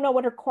we don't know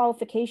what her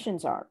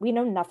qualifications are. We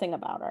know nothing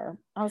about her.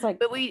 I was like,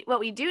 but what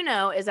we do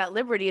know is that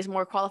Liberty is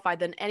more qualified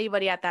than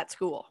anybody at that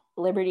school.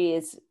 Liberty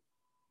is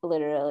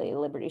literally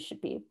Liberty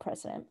should be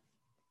president.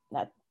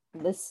 That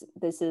this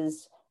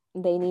is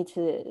they need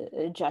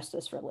to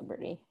justice for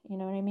Liberty. You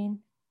know what I mean?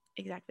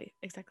 Exactly.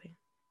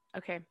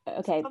 Okay.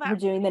 Okay, we're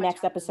doing the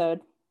next episode.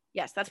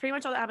 Yes, that's pretty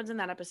much all that happens in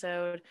that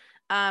episode.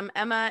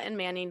 Emma and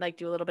Manny like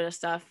do a little bit of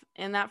stuff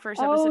in that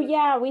first episode. Oh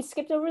yeah, we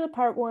skipped over the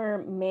part where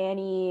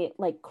Manny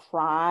like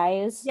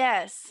cries.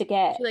 Yes. To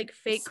get she like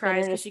fake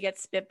cries because she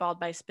gets spitballed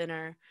by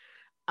Spinner.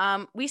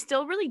 We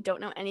still really don't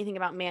know anything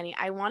about Manny.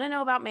 I want to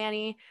know about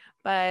Manny,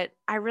 but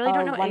I really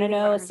don't know anything. Want to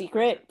know a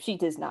secret? She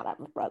does not have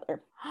a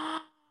brother.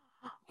 I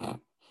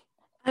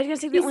was gonna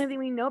say the only thing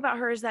we know about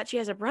her is that she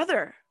has a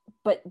brother.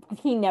 But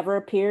he never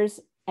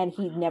appears and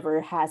he never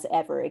has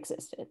ever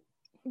existed.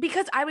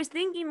 Because I was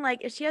thinking, like,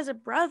 if she has a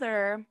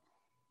brother,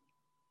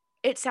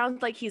 it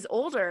sounds like he's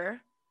older.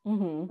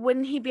 Mm-hmm.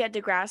 Wouldn't he be at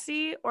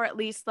Degrassi, or at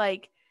least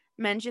like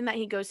mention that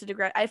he goes to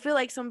Degrassi? I feel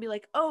like someone would be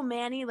like, "Oh,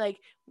 Manny, like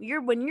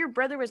when your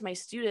brother was my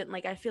student."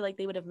 Like, I feel like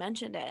they would have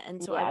mentioned it,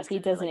 and so he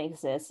doesn't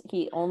exist.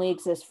 He only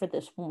exists for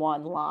this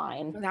one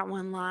line. For that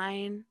one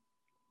line.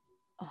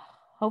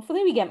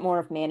 Hopefully, we get more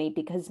of Manny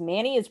because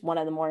Manny is one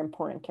of the more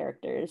important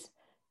characters.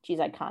 She's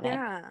iconic.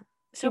 Yeah,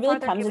 she really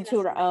comes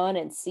into her own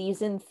in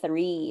season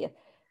 3.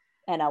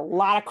 And a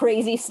lot of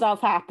crazy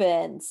stuff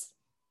happens.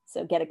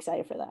 So get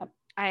excited for that.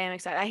 I am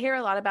excited. I hear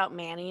a lot about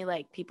Manny.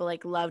 Like, people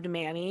like loved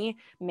Manny.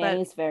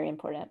 Manny's very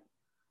important.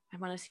 I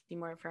want to see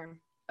more of her.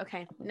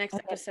 Okay, next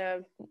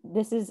episode.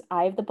 This is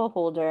Eye of the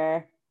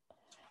Beholder.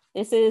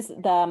 This is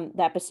the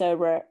episode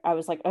where I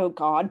was like, oh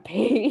God,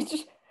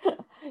 Paige.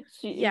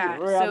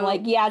 I'm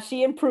like, yeah,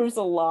 she improves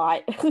a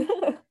lot.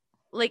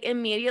 Like,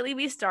 immediately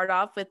we start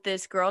off with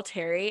this girl,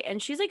 Terry,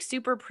 and she's like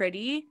super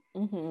pretty.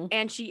 Mm-hmm.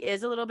 And she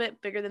is a little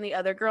bit bigger than the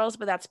other girls,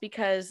 but that's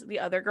because the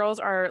other girls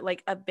are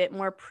like a bit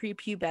more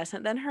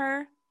prepubescent than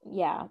her.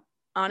 Yeah.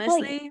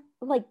 Honestly.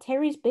 Like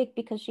Terry's big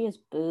because she has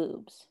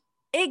boobs.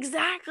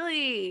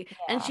 Exactly. Yeah.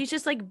 And she's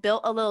just like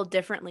built a little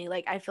differently.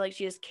 Like, I feel like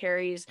she just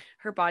carries,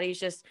 her body's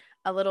just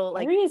a little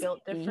like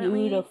built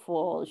differently.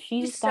 Beautiful.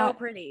 She's so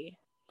pretty.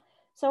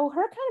 So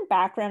her kind of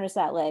background is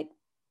that like,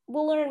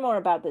 we'll learn more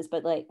about this,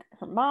 but like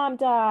her mom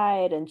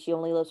died and she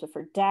only lives with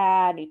her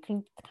dad. You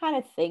can kind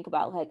of think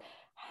about like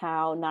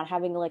how not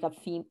having like a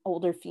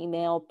older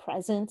female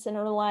presence in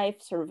her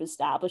life sort of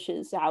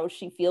establishes how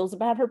she feels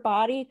about her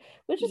body,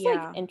 which is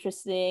like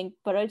interesting.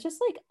 But I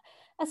just like,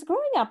 as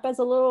growing up as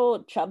a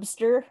little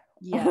chubster,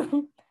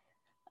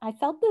 I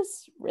felt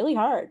this really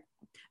hard.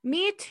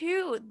 Me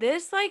too.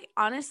 This, like,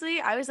 honestly,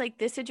 I was like,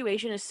 this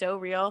situation is so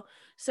real.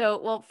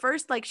 So, well,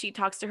 first, like, she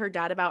talks to her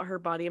dad about her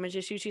body image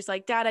issue. She's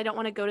like, Dad, I don't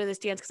want to go to this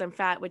dance because I'm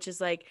fat, which is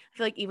like, I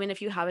feel like even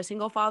if you have a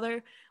single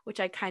father, which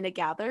I kind of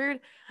gathered,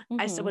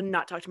 I still would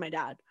not talk to my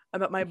dad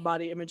about my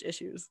body image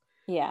issues.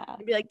 Yeah.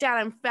 I'd be like, Dad,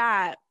 I'm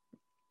fat.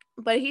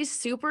 But he's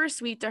super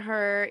sweet to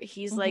her.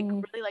 He's like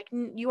Mm-hmm. really like,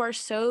 You are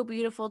so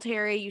beautiful,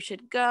 Terry. You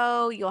should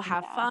go. You'll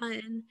have Yeah.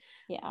 fun."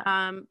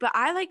 Yeah. But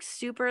I like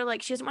super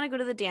like she doesn't want to go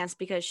to the dance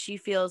because she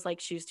feels like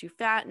she's too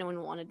fat. No one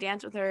will want to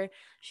dance with her.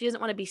 She doesn't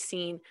want to be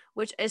seen,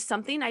 which is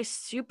something I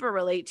super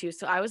relate to.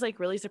 So I was like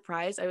really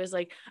surprised. I was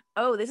like,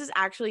 oh, this is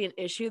actually an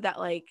issue that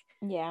like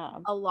Yeah.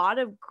 a lot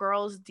of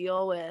girls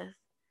deal with.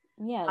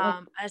 Yeah.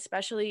 Like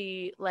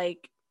Especially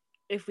like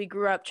if we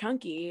grew up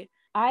chunky.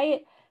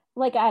 I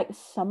like at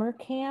summer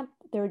camp,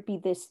 there would be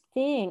this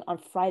thing on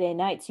Friday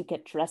nights you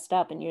get dressed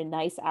up in your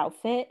nice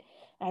outfit.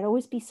 And I'd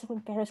always be so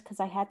embarrassed because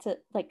I had to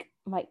like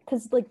my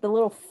because like the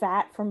little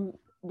fat from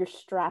your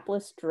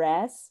strapless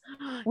dress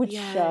would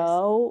Yes.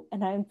 show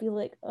and I'd be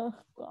like, oh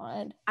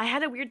God. I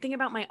had a weird thing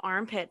about my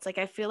armpits. Like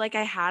I feel like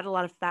I had a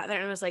lot of fat there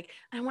and it was like,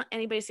 I don't want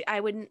anybody to see.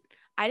 I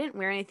didn't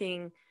wear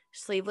anything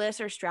sleeveless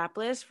or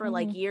strapless for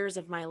like Mhm. years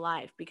of my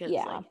life because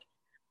Yeah. like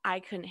I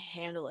couldn't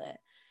handle it.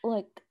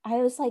 Like I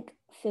was like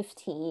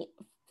 15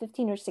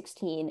 or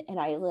 16 and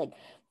I like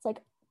it's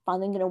like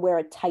finally gonna wear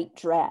a tight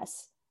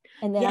dress.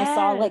 And then I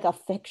saw like Yes.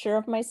 a picture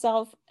of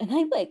myself and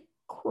I like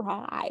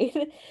cried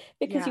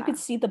because you could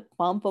Yeah. see the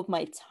bump of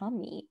my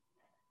tummy.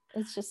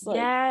 It's just like,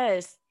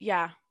 Yes.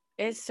 Yeah.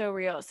 It's so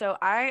real. So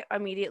I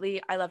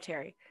love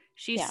Terry.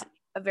 She's yeah.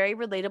 a very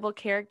relatable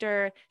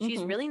character.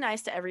 She's Hmm. really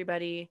nice to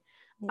everybody.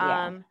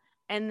 Yeah. Um,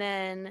 and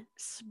then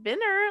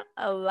Spinner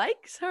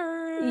likes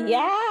her. We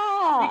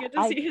Yeah. get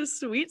to see his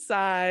sweet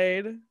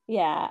side.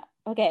 Yeah.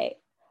 Okay.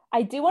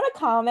 I do want to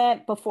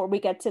comment before we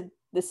get to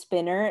the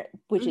spinner,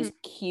 which Mhm. is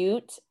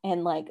cute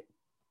and like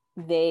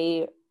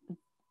they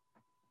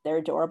they're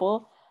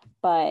adorable,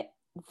 but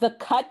the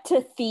cut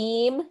to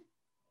theme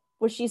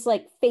where she's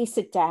like, "Face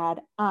it,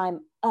 Dad,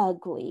 I'm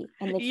ugly,"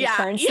 and then she Yeah.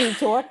 turns Yeah. to the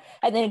door,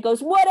 and then it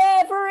goes,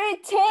 "Whatever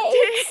it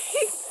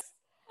takes."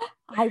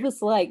 I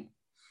was like,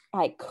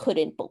 I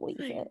couldn't believe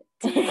Like, it.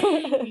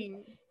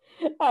 dang.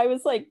 I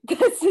was like,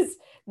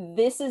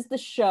 this is the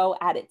show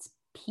at its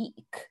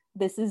peak.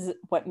 This is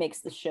what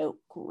makes the show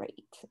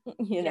great,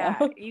 you Yeah,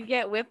 know? you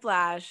get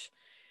whiplash.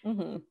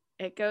 Hmm.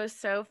 It goes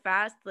so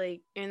fast,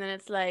 like, and then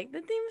it's like the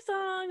theme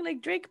song,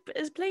 like Drake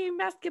is playing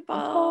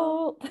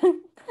basketball. Paul.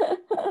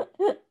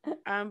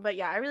 But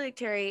yeah, I really like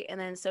Terry, and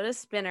then so does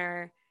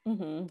Spinner.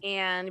 Hmm.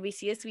 And we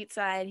see a sweet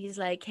side. He's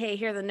like, "Hey,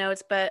 here are the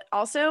notes," but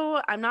also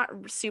I'm not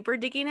super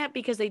digging it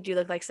because they do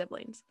look like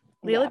siblings.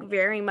 They Yeah. look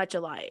very much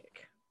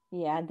alike.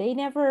 Yeah, they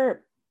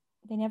never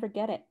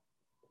get it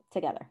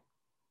together.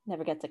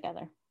 Never get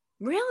together.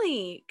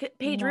 Really?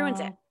 Paige ruins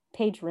it. No,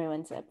 Paige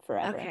ruins it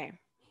forever. Okay.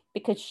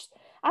 Because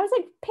I was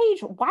like,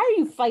 Paige, why are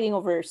you fighting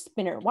over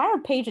Spinner? Why are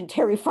Paige and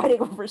Terry fighting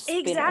over Spinner?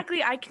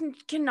 Exactly. I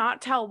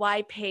cannot tell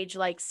why Paige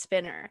likes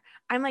Spinner.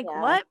 I'm like,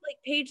 Yeah. what? Like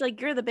Paige, like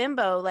you're the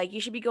bimbo. Like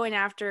you should be going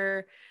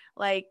after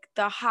like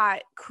the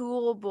hot,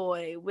 cool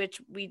boy,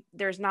 which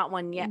there's not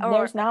one yet. Or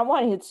There's not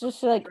one. It's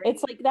just like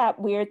it's right? like that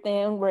weird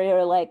thing where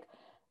you're like,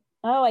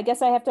 oh, I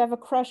guess I have to have a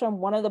crush on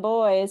one of the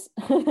boys.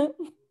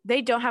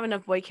 They don't have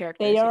enough boy They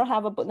characters. don't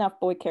have enough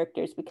boy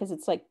characters because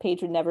it's like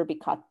Paige would never be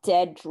caught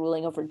dead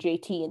drooling over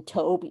JT and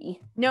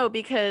Toby. No,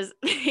 because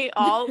they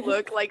all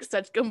look like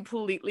such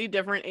completely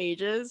different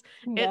ages.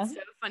 Yeah. It's so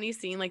funny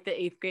seeing like the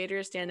eighth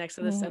graders stand next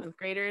to the seventh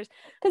graders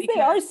Because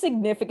they are because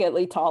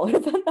significantly taller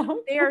than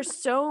them. they are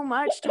so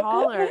much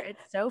taller.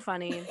 It's so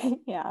funny.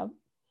 Yeah.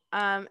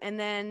 And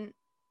then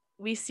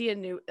we see a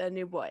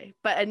new boy,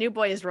 but a new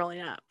boy is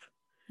rolling up,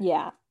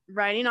 Yeah.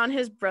 riding on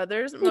his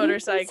brother's It's like,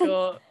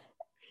 motorcycle.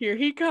 Here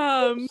he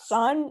comes.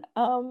 Sean,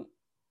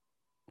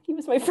 he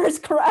was my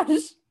first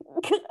crush.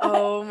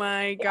 Oh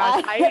my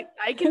gosh. I,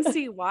 I can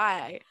see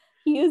why.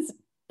 he is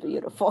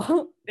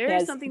beautiful. There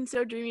is Yes, something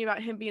so dreamy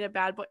about him being a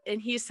bad boy, and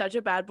he's such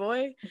a bad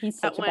boy he's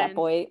that such a bad when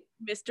boy.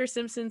 Mr.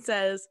 Simpson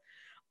says,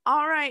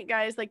 "All right,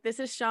 guys, like this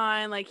is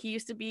Sean. Like he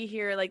used to be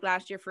here like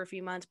last year for a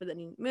few months, but then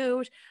he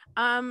moved.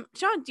 Sean,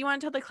 do you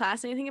want to tell the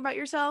class anything about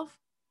yourself?"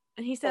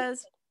 And he Like,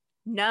 says,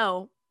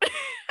 "No."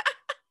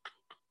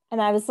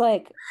 and I was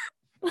like,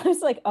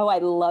 oh, I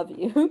love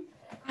you.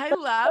 I But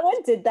if laughed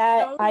someone did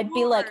that, so I'd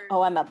be like, hard.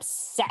 oh, I'm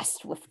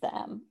obsessed with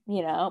them,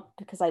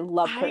 because I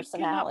love I cannot believe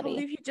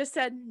personality. he just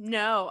said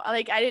no.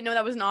 Like I didn't know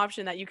that was an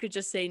option that you could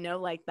just say no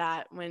like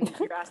that when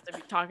you're asked to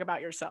talk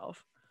about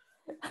yourself.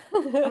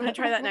 I'm gonna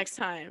try that next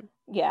time.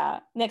 Yeah.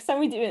 Next time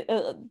we do it,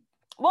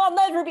 well, I'll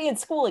never be in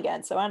school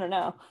again, so I don't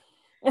know.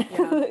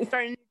 Yeah, starting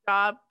a new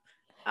job.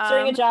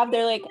 Starting a job,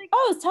 they're like, Like,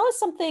 oh, tell us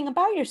something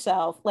about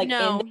yourself, like in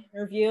no, the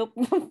interview.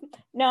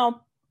 No,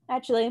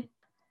 actually.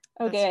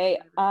 that's Okay.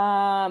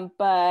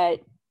 But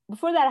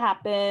before that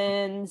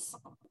happens,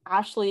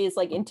 Ashley is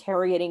like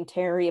interrogating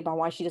Terry about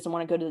why she doesn't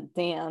want to go to the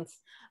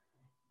dance.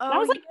 And I oh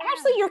was like, yeah,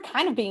 Ashley, you're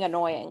kind of being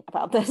annoying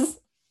about this.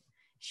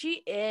 she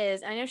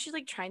is. I know she's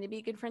like trying to be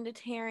a good friend to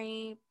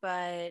Terry,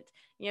 but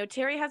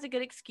Terry has a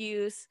good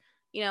excuse.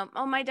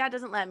 Oh, my dad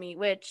doesn't let me,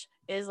 which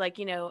is like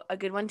a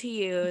good one to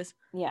use.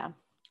 Yeah.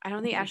 I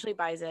don't think Ashley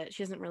buys it.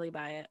 She doesn't really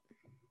buy it.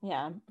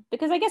 Yeah.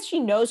 Because I guess she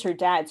knows her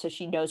dad, so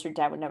she knows her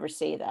dad would never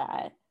say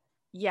that.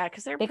 Yeah,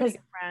 because they're because pretty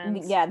good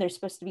friends. yeah, they're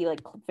supposed to be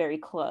like very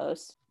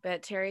close.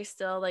 But Terry's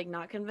still like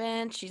not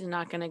convinced. She's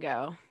not gonna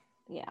go.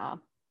 Yeah,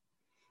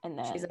 and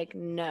then She's like,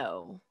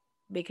 no,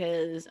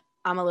 because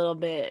I'm a little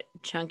bit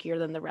chunkier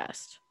than the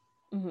rest.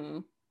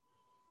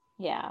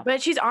 Yeah,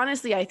 but she's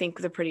honestly, I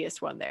think, the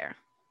prettiest one there.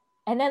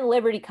 And then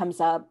Liberty comes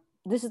up.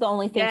 This is the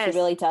only thing she Yes.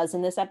 really does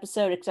in this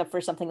episode, except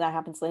for something that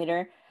happens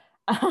later.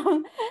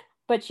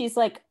 But she's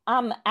like,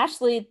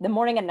 Ashley, the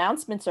morning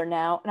announcements are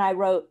now. And I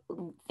wrote,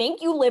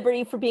 thank you,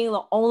 Liberty, for being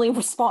the only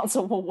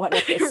responsible one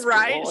at this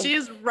Right? school.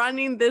 She's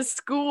running this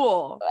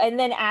school. And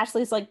then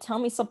Ashley's like, tell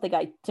me something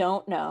I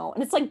don't know.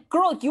 And it's like,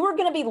 girl, you were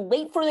going to be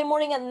late for the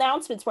morning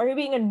announcements. Why are you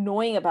being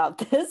annoying about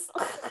this?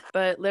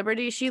 But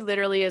Liberty, she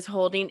literally is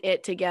holding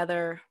it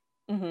together.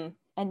 And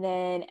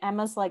then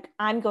Emma's like,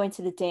 I'm going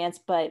to the dance,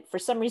 but for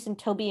some reason,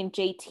 Toby and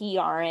JT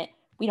aren't.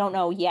 We don't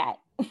know yet.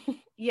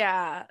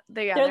 Yeah,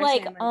 they're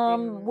like,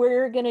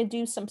 we're gonna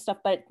do some stuff,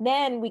 but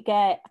then we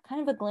get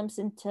kind of a glimpse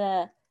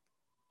into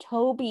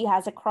Toby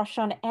has a crush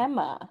on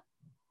Emma.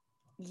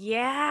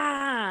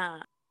 Yeah,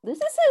 this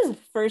is his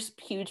first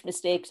huge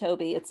mistake,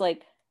 Toby. It's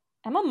like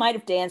Emma might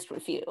have danced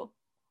with you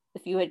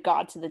if you had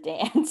gone to the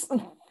dance.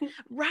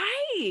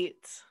 Right.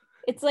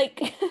 It's like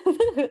this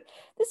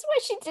is why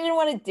she didn't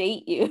want to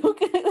date you.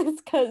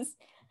 It's because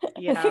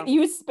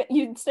you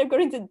instead of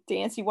going to the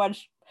dance, you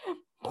watch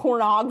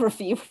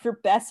pornography with your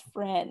best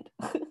friend.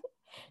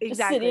 Exactly.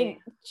 Just sitting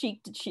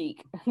cheek to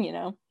cheek,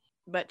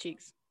 butt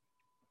cheeks.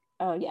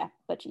 Oh yeah,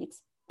 butt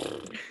cheeks.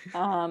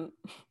 It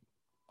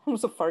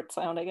was a fart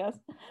sound, I guess.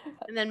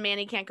 And then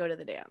Manny can't go to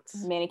the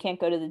dance. Manny can't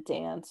go to the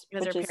dance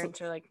because their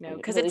parents are like, no,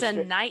 because really it's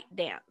a night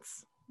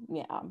dance.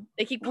 Yeah,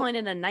 they keep calling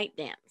it a night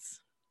dance.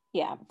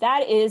 Yeah,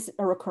 that is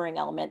a recurring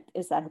element,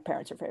 is that her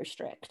parents are very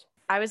strict.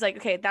 I was like,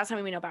 okay, that's how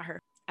we know about her.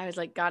 I was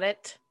like, got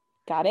it.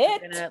 I'm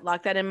gonna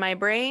lock that in my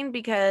brain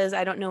because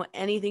I don't know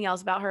anything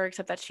else about her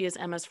except that she is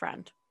Emma's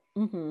friend.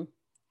 And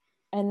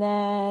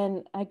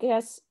then I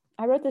guess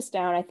I wrote this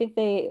down. I think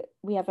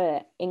we have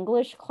an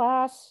English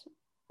class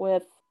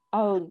with,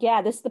 oh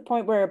yeah, this is the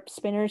point where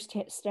Spinner's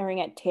staring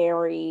at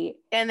Terry.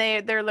 And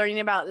they're learning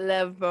about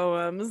love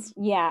poems.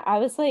 Yeah, I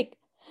was like,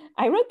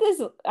 I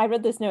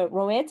wrote this note,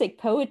 romantic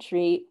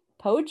poetry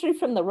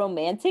from the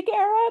romantic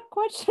era, ?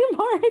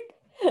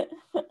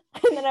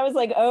 And then I was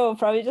like, oh,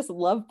 probably just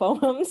love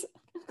poems.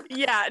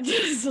 Yeah,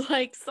 just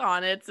like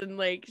sonnets and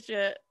like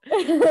shit.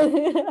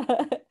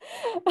 Well,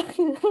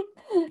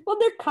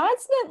 they're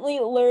constantly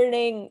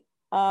learning.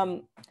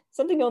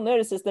 Something you'll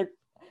notice is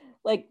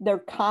they're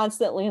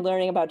constantly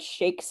learning about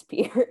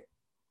Shakespeare.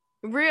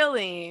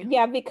 Really?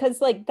 Yeah, because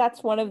like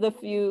that's one of the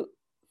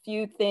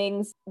few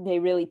things they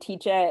really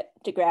teach at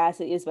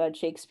Degrassi is about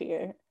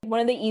Shakespeare. One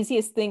of the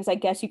easiest things I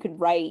guess you could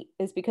write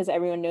is because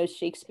everyone knows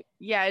Shakespeare.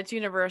 Yeah, it's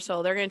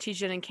universal. They're going to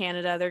teach it in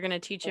Canada. They're going to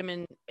teach him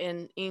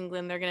in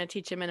England. They're going to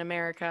teach him in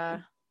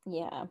America.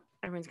 Yeah.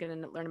 Everyone's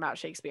going to learn about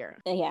Shakespeare.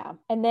 Yeah.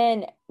 And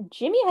then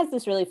Jimmy has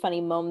this really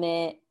funny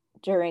moment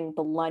during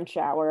the lunch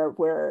hour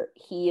where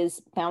he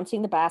is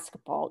bouncing the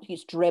basketball.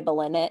 He's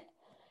dribbling it.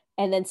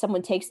 And then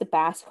someone takes the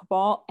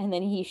basketball and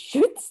then he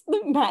shoots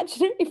the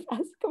imaginary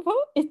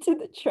basketball into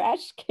the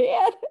trash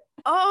can.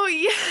 Oh,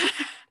 yeah.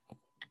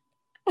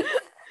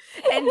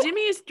 And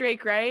Jimmy is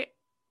Drake, right?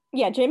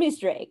 Yeah, Jimmy's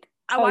Drake.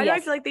 Why do I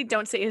feel like they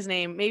don't say his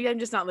name? Maybe I'm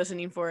just not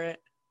listening for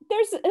it.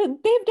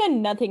 They've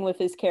done nothing with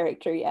his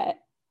character yet.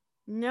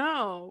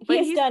 No. But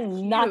he's done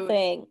cute.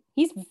 Nothing.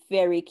 He's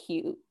very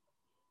cute.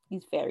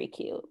 He's very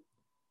cute.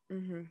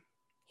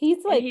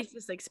 He's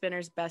just like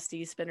Spinner's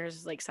bestie,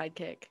 Spinner's like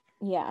sidekick.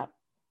 Yeah.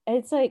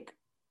 It's like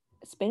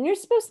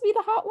Spinner's supposed to be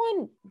the hot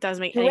one.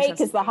 Doesn't make any sense. Drake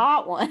is the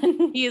hot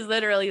one. He is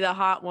literally the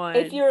hot one.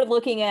 If you were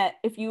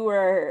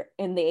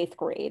in the 8th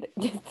grade.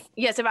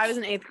 Yes, if I was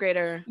an 8th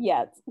grader.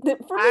 Yes.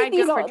 I'd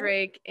go for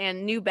Drake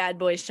and new bad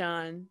boy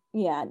Sean.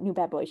 Yeah, new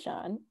bad boy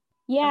Sean.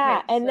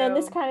 Yeah, okay, and then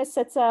this kind of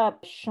sets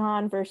up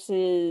Sean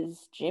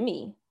versus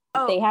Jimmy.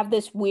 Oh. They have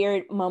this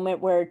weird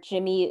moment where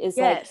Jimmy is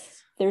like,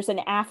 there's an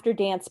after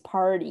dance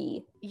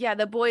party. Yeah,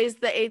 the boys,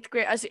 us 8th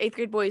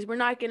grade boys,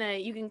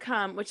 you can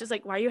come, which is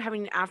like, why are you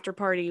having an after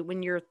party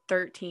when you're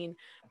 13?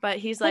 But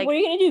he's like, what are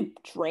you going to do?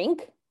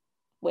 Drink?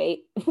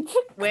 Wait,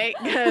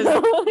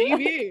 because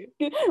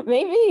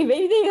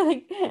maybe they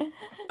like,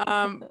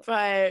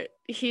 but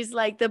he's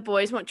like, the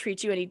boys won't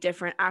treat you any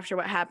different after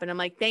what happened. I'm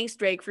like, thanks,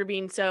 Drake, for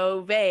being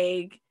so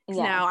vague.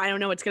 Yeah. Now I don't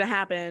know what's going to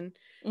happen.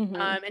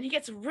 And he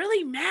gets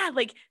really mad.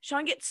 Like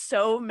Sean gets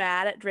so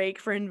mad at Drake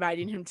for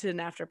inviting him to an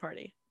after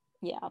party.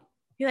 Yeah.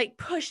 He like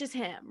pushes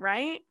him,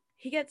 right?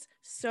 He gets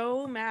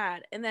so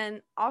mad. And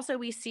then also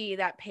we see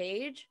that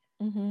Paige,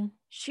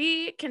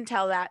 she can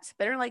tell that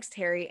Spinner likes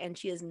Terry and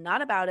she is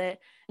not about it.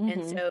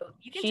 And so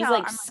you can tell. She's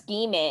like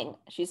scheming.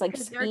 She's like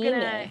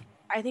scheming.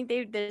 I think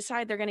they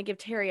decide they're going to give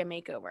Terry a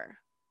makeover.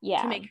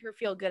 Yeah. To make her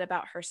feel good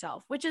about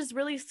herself, which is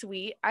really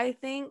sweet, I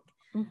think.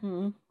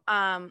 But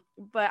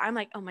I'm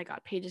like, oh my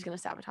God, Paige is going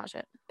to sabotage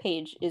it.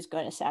 Paige is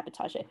going to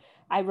sabotage it.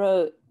 I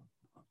wrote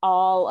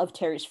all of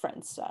Terry's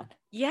friends suck.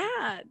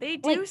 Yeah, they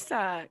do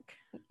suck.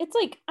 It's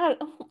like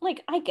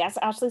I guess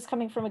Ashley's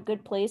coming from a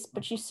good place,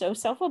 but she's so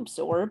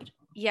self-absorbed.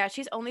 Yeah,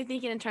 she's only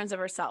thinking in terms of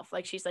herself.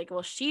 Like she's like,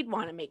 well, she'd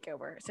want a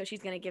makeover, so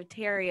she's gonna give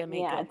Terry a makeover.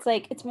 Yeah, it's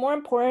like it's more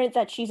important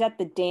that she's at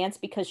the dance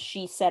because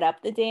she set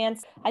up the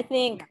dance. I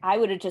think I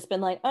would have just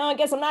been like, oh, I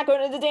guess I'm not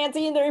going to the dance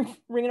either.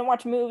 We're gonna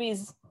watch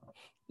movies.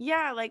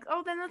 Yeah, like,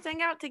 oh, then let's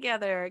hang out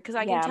together because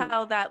I can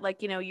tell that,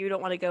 like, you know, you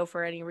don't want to go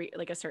for any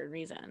like a certain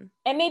reason.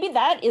 And maybe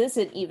that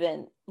isn't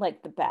even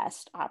like the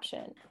best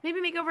option. Maybe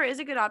makeover is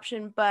a good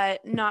option,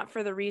 but not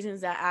for the reasons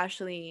that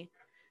Ashley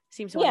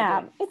seems to want to do.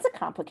 Yeah, it's a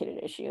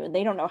complicated issue.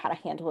 They don't know how to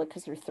handle it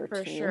because they're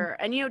 13. For sure.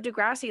 And, you know,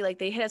 Degrassi, like,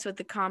 they hit us with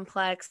the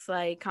complex,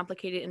 like,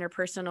 complicated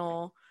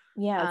interpersonal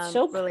it's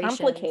so relations.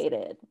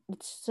 Complicated.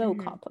 It's so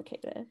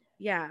complicated.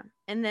 Yeah.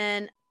 And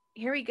then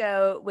here we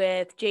go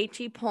with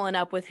JT pulling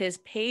up with his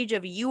page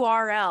of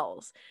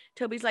URLs.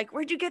 Toby's like,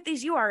 where'd you get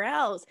these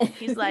URLs?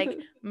 He's like,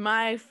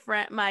 my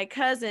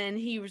cousin,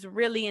 he was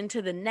really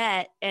into the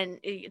net, and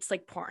it's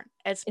like porn.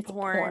 It's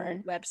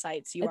porn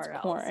websites, URLs. It's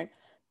porn.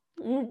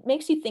 It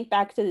makes you think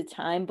back to the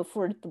time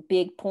before the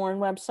big porn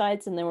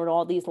websites, and there were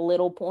all these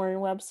little porn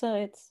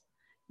websites.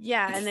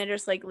 Yeah, and they're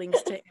just like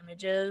links to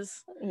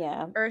images.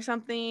 Yeah. Or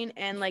something.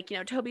 And like, you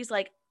know, Toby's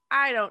like,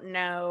 I don't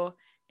know.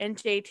 And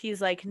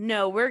JT's like,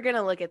 no, we're going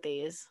to look at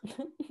these.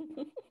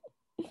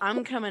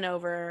 I'm coming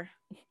over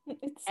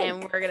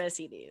and we're going to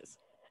see these.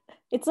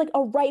 It's like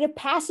a rite of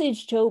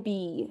passage,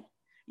 Toby.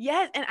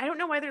 Yeah. And I don't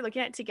know why they're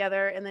looking at it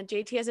together. And then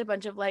JT has a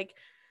bunch of like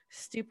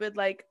stupid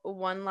like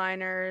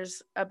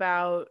one-liners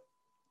about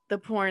the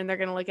porn they're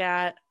going to look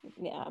at.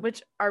 Yeah.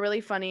 Which are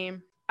really funny.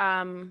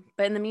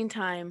 But in the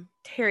meantime,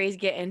 Terry's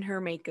getting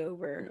her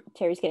makeover.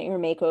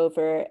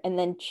 And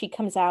then she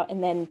comes out,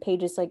 and then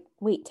Paige is like,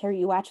 wait, Terry,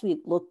 you actually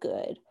look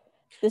good.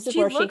 This is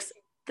where she looks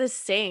the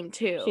same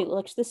too. She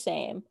looks the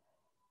same,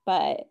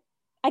 but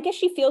I guess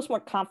she feels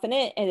more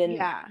confident. And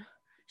yeah,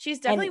 she's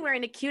definitely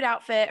wearing a cute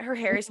outfit. Her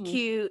hair is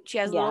cute. She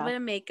has a little bit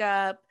of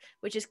makeup,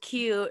 which is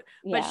cute.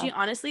 But she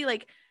honestly,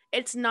 like,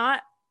 it's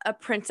not a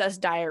Princess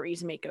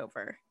Diaries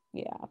makeover.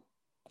 Yeah.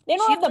 They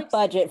don't have the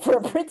budget for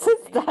a Princess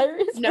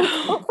Diaries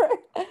makeover.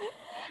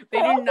 They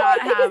do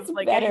not have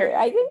like better.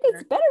 I think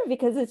it's better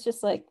because it's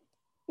just like,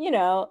 you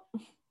know,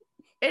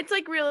 it's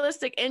like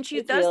realistic, and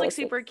she does look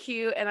super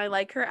cute, and I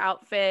like her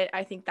outfit.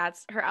 I think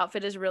her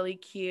outfit is really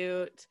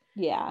cute.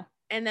 Yeah.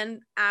 And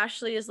then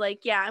Ashley is like,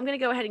 yeah, I'm gonna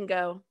go ahead and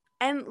go,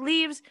 and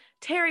leaves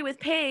Terry with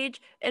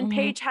Paige, and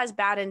Paige has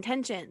bad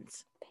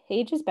intentions.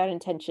 And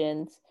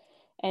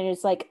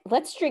it's like,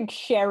 let's drink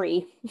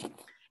sherry.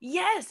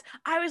 Yes,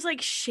 I was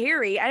like,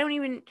 sherry.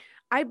 I'm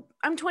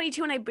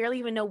 22 and I barely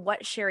even know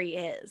what sherry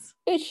is.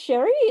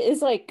 Sherry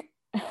is like,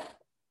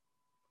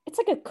 it's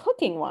like a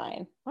cooking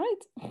wine,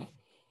 right?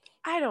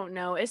 I don't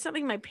know. It sounds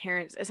like my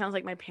parents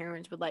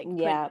would like.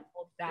 Yeah,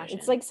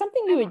 it's like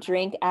something you would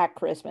drink at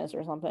Christmas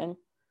or something.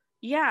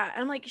 Yeah,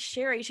 I'm like,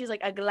 sherry. She's like,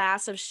 a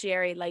glass of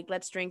sherry. Like,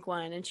 let's drink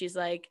one. And she's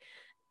like,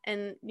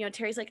 and you know,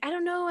 Terry's like, I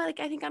don't know.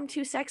 Like, I think I'm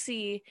too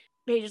sexy.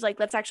 Paige is like,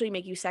 let's actually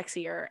make you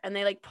sexier. And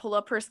they like pull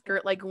up her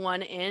skirt like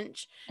 1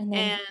 inch.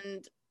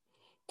 And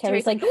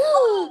Terry's like,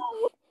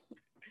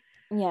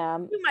 yeah.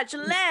 Too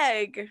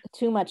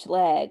much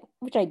leg,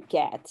 which I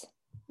get,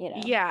 you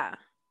know. Yeah.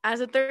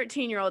 As a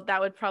 13-year-old, that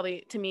would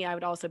probably, to me, I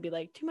would also be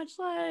like, too much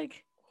leg.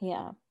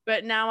 Yeah.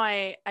 But now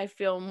I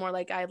feel more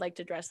like I'd like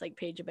to dress like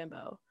Paige a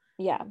bimbo.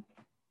 Yeah.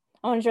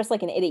 I want to dress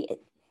like an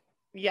idiot.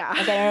 Yeah.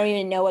 Like I don't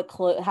even know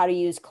how to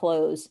use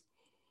clothes.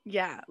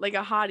 Yeah. Like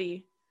a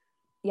hottie.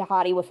 Yeah,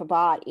 hottie with a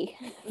body.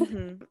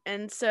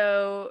 And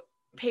so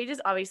Paige is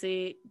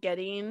obviously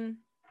getting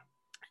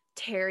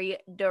Terry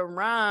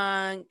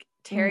drunk.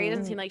 Terry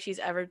doesn't seem like she's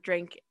ever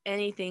drank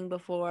anything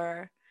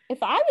before.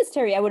 If I was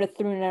Terry, I would have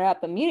thrown it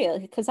up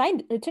immediately because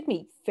it took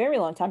me a very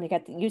long time to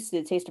get used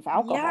to the taste of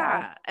alcohol.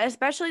 Yeah,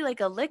 especially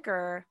like a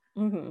liquor.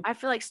 I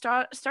feel like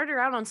start her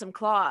out on some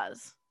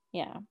Claws.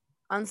 Yeah.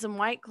 On some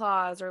White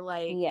Claws or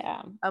like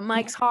a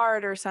Mike's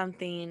Hard or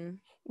something.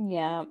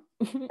 Yeah.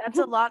 That's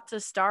a lot to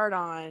start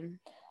on.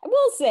 I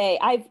will say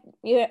I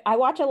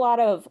watch a lot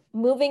of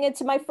moving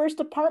into my first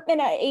apartment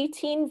at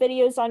 18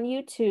 videos on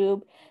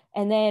YouTube,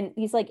 and then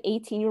these like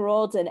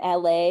 18-year-olds in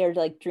LA are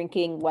like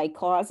drinking White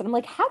Claws, and I'm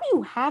like, how do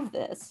you have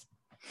this?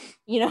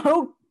 You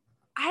know,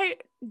 I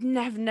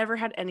have never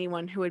had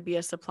anyone who would be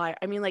a supplier.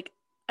 I mean, like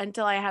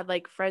until I had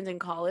like friends in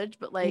college,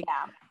 but like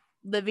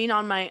living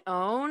on my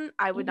own,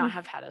 I would not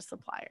have had a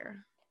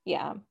supplier.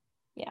 Yeah.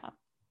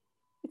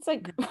 It's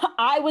like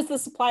I was the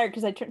supplier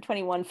because I turned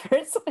 21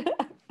 first.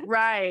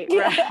 Right.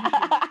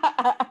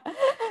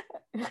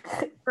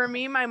 For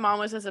me, my mom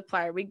was a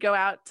supplier. We'd go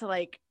out to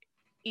like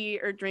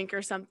eat or drink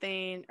or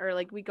something, or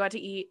like we'd go out to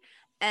eat,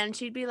 and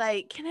she'd be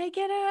like, "Can I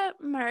get a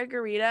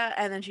margarita?"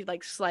 And then she'd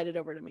like slide it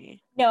over to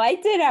me. No, I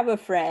did have a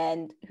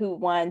friend who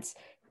once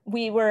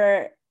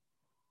I'm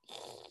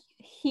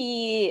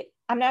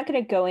not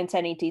going to go into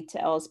any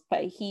details,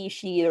 but he,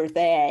 she, or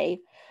they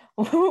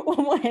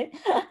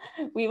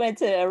we went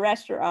to a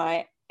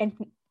restaurant, and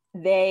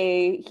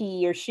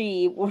he or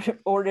she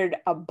ordered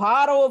a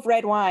bottle of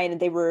red wine, and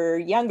they were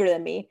younger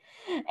than me,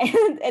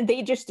 and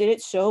they just did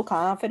it so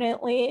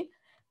confidently.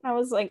 I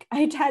was like,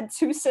 I had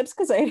 2 sips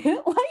because I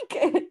didn't like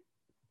it.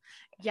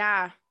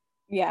 Yeah.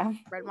 Yeah.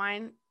 Red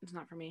wine is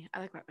not for me. I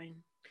like white wine.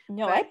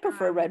 No, But, I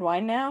prefer red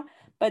wine now.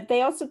 But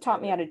they also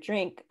taught me how to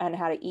drink and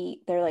how to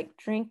eat. They're like,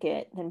 drink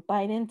it, then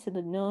bite into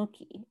the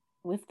gnocchi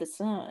with the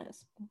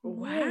sauce.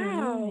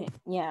 Wow.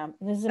 Yeah,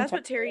 That's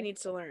what Terry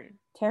needs to learn.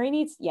 Terry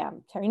needs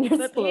But to Paige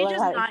learn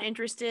is how to. not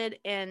interested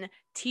in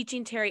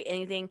teaching Terry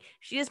anything.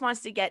 She just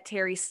wants to get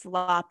Terry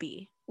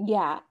sloppy.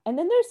 Yeah, and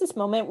then there's this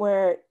moment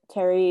where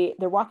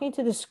they're walking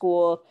to the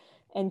school,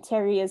 and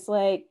Terry is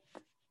like,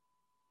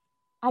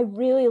 I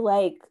really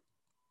like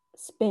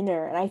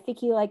Spinner, and I think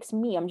he likes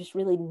me. I'm just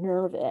really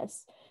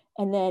nervous.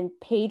 And then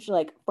Paige,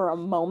 like, for a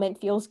moment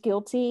feels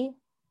guilty,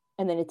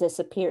 and then it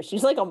disappears.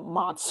 She's like a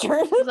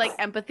monster. She's like,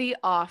 empathy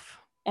off.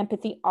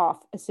 Empathy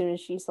off as soon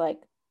as she's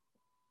like,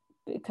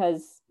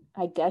 because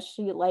I guess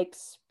she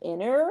likes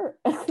Spinner.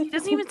 She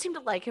doesn't even seem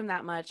to like him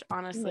that much,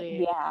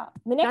 honestly. Yeah.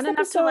 The next Not enough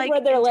to, episode like,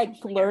 where they're like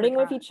intentionally get her flirting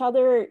with caught. each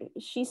other,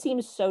 she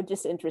seems so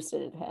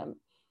disinterested in him.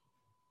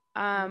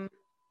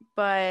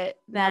 But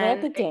Now they're then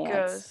at the it dance.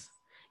 goes.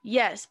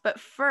 Yes, but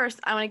first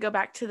I want to go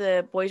back to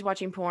the boys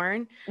watching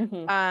porn.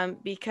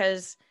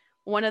 Because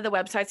one of the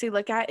websites they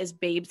look at is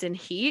Babes in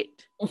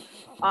Heat.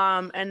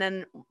 And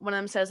then one of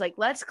them says, like,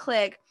 let's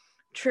click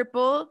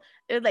triple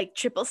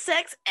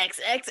sex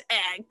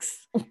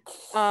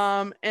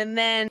XXX. And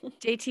then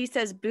JT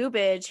says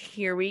boobage,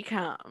 here we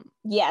come.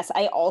 Yes,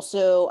 I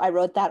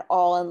wrote that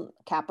all in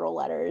capital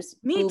letters.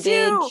 Me Boobage,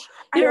 too.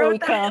 I here wrote we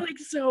that come. like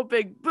so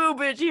big.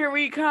 Boobage, here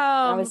we come.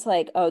 I was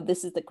like, oh,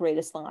 this is the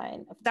greatest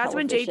line of That's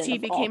when television JT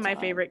of became all my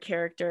time. favorite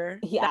character.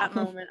 Yeah. That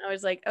moment, I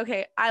was like,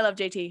 okay, I love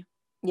JT.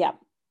 Yeah.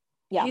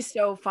 Yeah. He's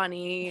so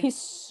funny. He's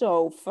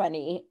so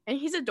funny. And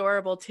he's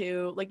adorable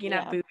too. Like, you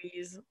know,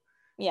 boobies.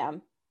 Yeah.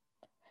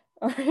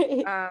 All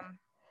right.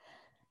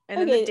 And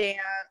then the dance.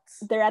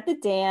 They're at the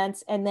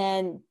dance, and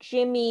then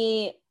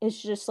Jimmy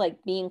is just like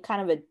being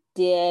kind of a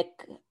dick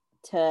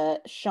to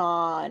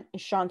Sean.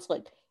 And Sean's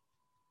like,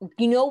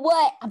 you know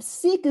what? I'm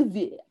sick of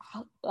it.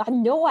 I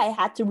know I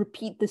had to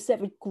repeat the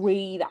 7th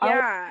grade.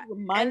 Yeah. I'm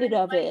reminded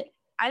of it.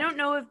 I don't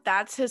know if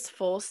that's his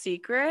full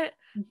secret,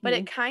 but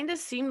it kind of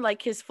seemed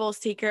like his full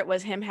secret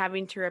was him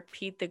having to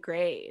repeat the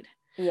grade.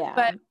 Yeah.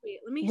 But wait,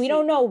 let me see. We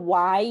don't know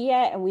why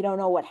yet, and we don't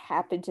know what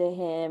happened to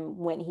him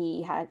when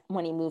he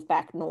moved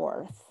back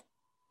north.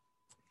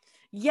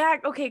 Yeah,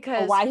 okay,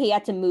 because why he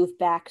had to move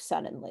back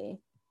suddenly.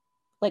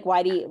 Like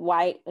why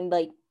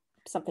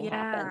something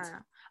happened.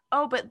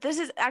 Oh, but this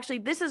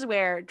is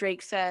where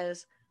Drake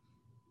says,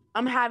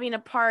 I'm having a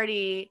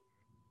party.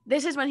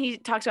 This is when he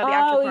talks about the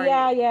after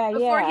party. Yeah.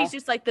 Before he's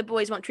just like, the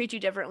boys won't treat you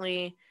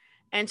differently.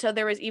 And so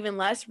there was even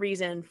less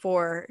reason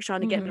for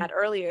Sean to get mad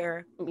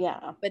earlier.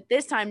 Yeah. But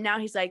this time now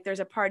he's like, there's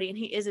a party, and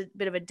he is a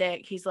bit of a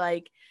dick. He's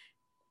like,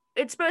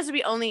 it's supposed to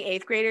be only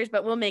 8th graders,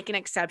 but we'll make an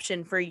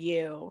exception for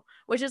you.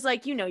 Which is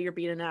like, you're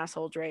being an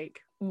asshole,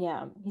 Drake.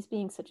 Yeah, he's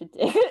being such a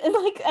dick. And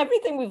like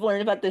everything we've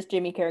learned about this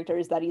Jimmy character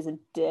is that he's a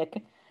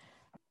dick.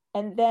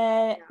 And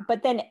then,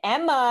 but then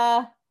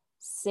Emma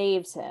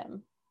saves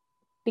him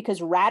because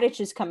Radich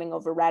is coming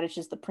over. Radich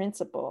is the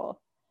principal.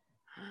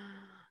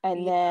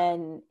 And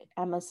then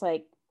Emma's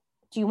like,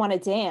 do you want to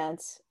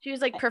dance? She was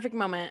like, perfect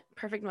moment.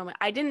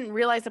 I didn't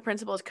realize the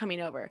principal is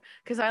coming over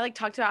because I like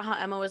talked about how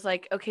Emma was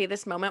like, okay,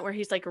 this moment where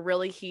he's like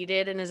really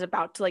heated and is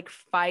about to like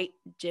fight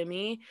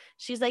Jimmy.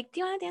 She's like, do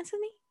you want to dance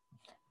with me?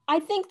 I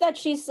think that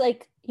she's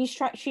like,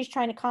 she's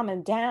trying to calm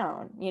him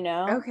down,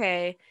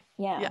 Okay.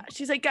 Yeah.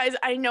 She's like, guys,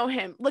 I know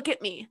him. Look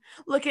at me.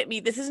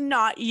 This is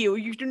not you.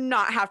 You do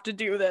not have to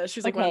do this.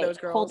 She's like one of those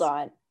girls. Hold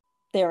on.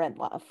 They're in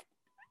love.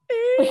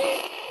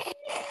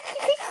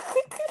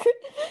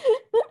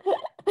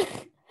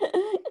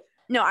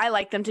 No, I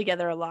like them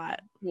together a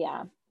lot.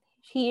 Yeah.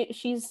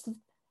 She's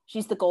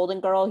the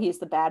golden girl. He's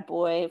the bad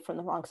boy from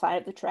the wrong side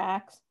of the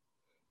tracks.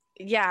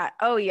 Yeah.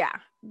 Oh, yeah.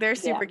 They're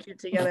super cute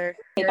together.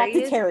 Back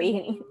to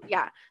Terry.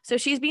 So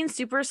she's being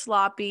super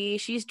sloppy.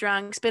 She's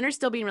drunk. Spinner's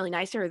still being really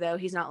nice to her, though.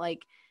 He's not like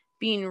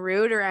being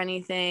rude or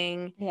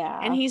anything. Yeah.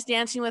 And he's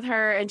dancing with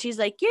her, and she's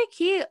like, you're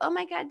cute. Oh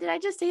my God, did I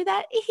just say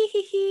that?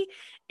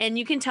 And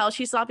you can tell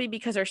she's sloppy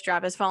because her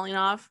strap is falling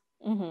off.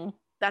 Mm-hmm.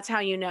 That's how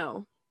you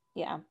know.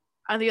 Yeah.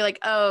 And you're like,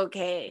 oh,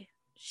 okay,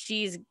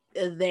 she's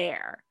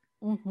there.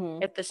 Mm-hmm.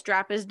 If the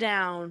strap is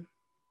down.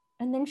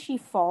 And then she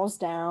falls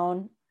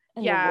down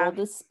and the world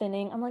is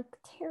spinning. I'm like,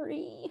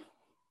 Terry.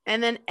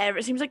 And then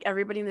it seems like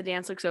everybody in the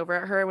dance looks over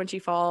at her when she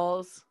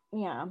falls.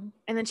 Yeah.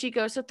 And then she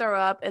goes to throw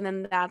up, and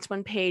then that's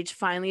when Paige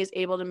finally is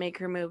able to make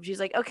her move. She's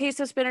like, okay,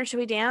 so Spinner, should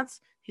we dance?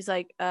 He's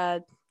like,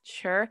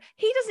 sure.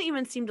 He doesn't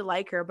even seem to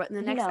like her, but in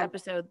the next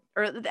episode,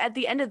 or at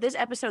the end of this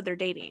episode, they're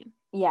dating.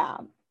 Yeah.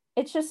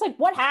 It's just like,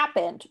 what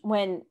happened?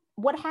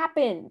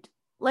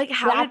 Like,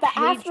 how at the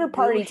after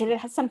party? Did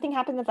something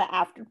happen at the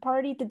after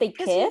party? Did they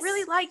kiss? Because he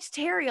really liked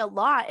Terry a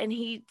lot, and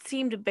he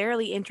seemed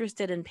barely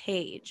interested in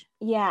Paige.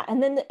 Yeah,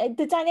 and then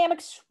the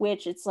dynamic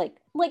switch. It's like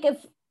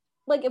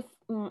like if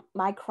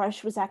my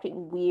crush was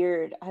acting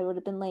weird, I would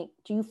have been like,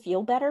 do you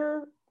feel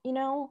better? You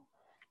know?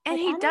 And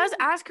Like, he I does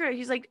don't. ask her,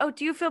 he's like, oh,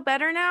 do you feel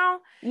better now?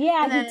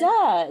 Yeah, And he then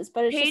does,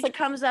 but it's just Paige like,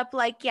 comes up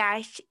like,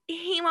 yeah,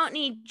 he won't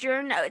need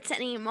your notes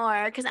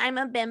anymore because I'm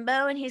a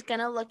bimbo and he's going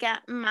to look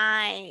at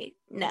my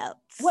what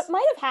notes.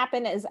 might have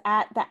happened is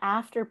at the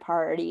after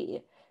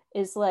party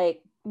is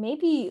like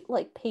maybe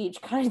like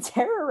Paige kind of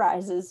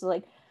terrorizes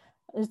like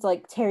it's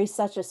like Terry's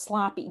such a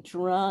sloppy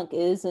drunk,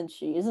 isn't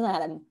she? Isn't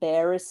that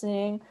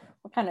embarrassing?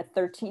 What kind of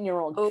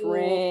 13-year-old Oh, yeah,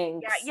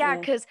 drinks? yeah,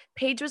 because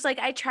Paige was like,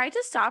 I tried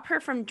to stop her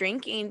from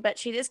drinking, but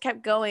she just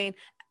kept going.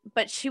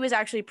 But she was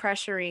actually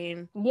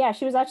pressuring. Yeah,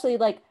 she was actually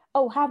like,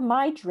 "Oh, have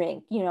my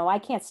drink." You know, I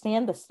can't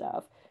stand the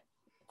stuff.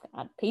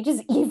 God, Paige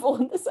is evil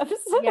in this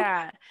episode.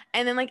 Yeah.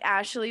 And then like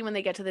Ashley, when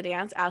they get to the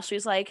dance,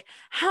 Ashley's like,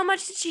 how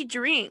much did she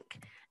drink?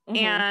 Mhm.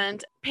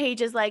 And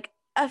Paige is like,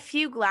 a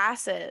few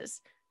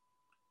glasses.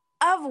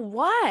 Of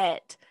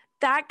what?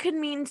 That could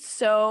mean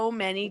so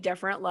many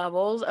different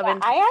levels of Yeah,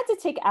 I had to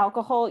take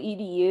alcohol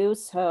EDU,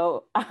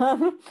 so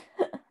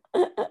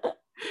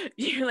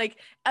you're like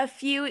a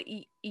few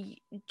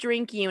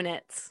drink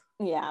units,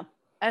 yeah.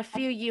 a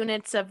few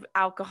units of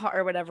alcohol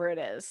or whatever it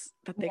is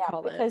that they Yeah,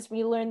 call it. because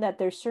we learned that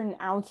there's certain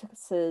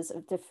ounces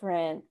of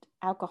different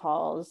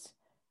alcohols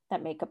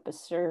that make up a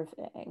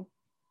serving.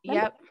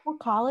 Remember Yep. before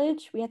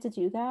college, we had to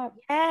do that?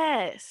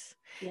 Yes.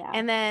 Yeah.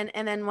 And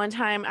then one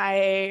time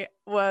I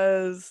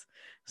was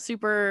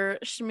super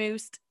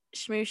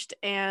schmoosed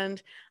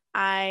and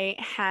I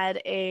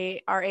had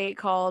a RA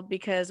called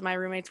because my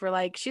roommates were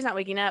like, she's not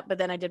waking up, but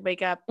then I did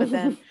wake up, but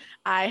then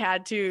I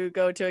had to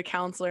go to a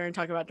counselor and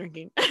talk about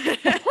drinking.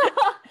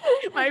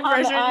 My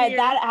freshman year.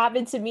 That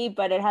happened to me,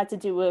 but it had to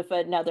do with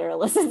another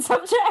illicit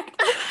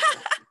subject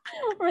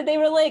where they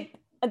were like,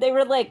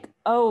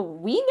 oh,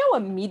 we know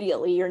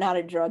immediately you're not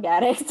a drug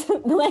addict.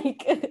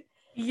 Like,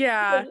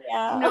 Yeah.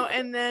 yeah. No,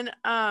 and then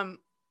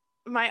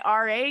my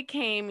RA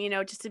came,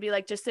 just to be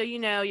like, just so you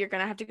know, you're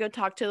gonna have to go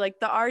talk to like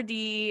the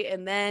RD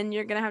and then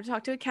you're gonna have to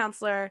talk to a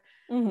counselor.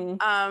 Hmm.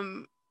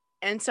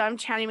 And so I'm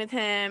chatting with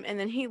him and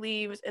then he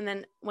leaves. And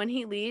then when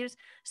he leaves,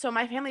 so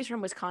my family's from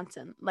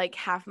Wisconsin, like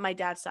half my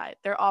dad's side.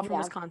 They're all from Yeah.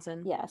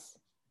 Wisconsin. Yes.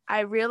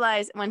 I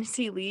realized when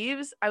he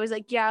leaves, I was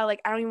like, yeah,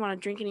 like I don't even want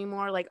to drink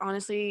anymore. Like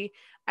honestly,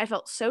 I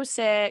felt so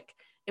sick.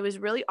 It was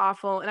really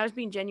awful. And I was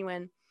being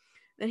genuine.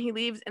 Then he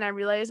leaves and I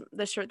realize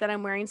the shirt that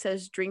I'm wearing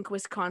says drink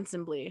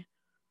Wisconsin Blee.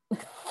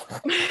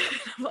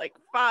 I'm like,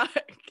 fuck.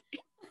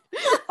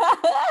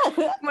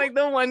 I'm like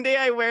the one day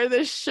I wear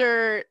this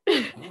shirt.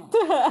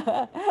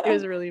 It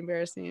was really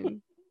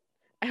embarrassing.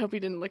 I hope he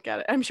didn't look at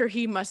it. I'm sure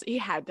he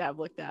had to have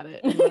looked at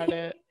it and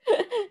read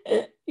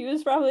it. He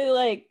was probably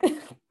like,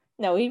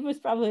 no, he was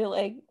probably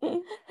like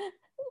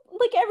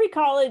every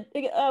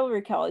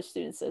college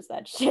student says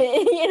that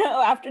shit,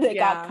 after they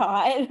got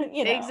caught,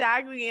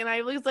 Exactly. And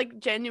I was like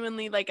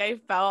genuinely like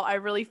I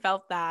really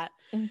felt that.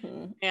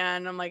 Mm-hmm.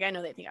 And I'm like, I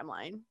know they think I'm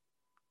lying.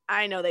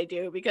 I know they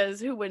do because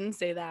who wouldn't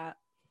say that?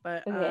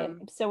 But Okay,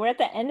 so we're at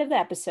the end of the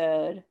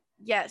episode.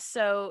 yes.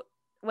 So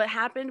what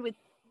happened with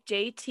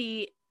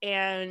JT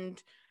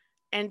and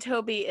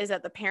Toby is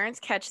that the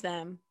parents catch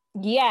them.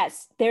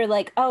 Yes, they're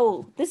like,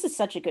 oh, this is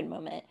such a good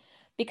moment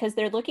because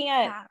they're looking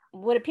at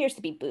what appears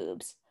to be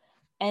boobs.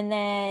 And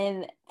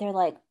then they're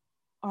like,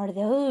 are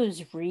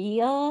those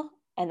real?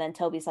 And then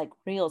Toby's like,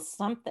 real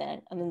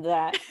something. And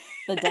then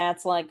the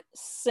dad's like,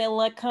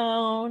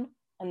 silicone.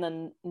 And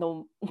then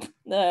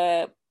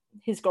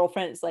his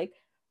girlfriend is like,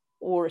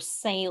 or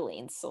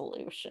saline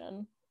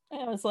solution.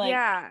 And I was like,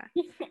 yeah.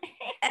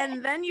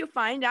 And then you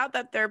find out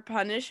that their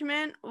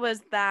punishment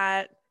was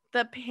that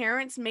the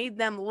parents made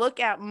them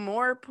look at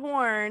more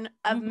porn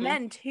of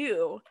men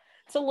too.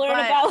 To learn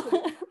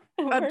about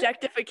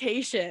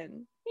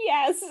objectification.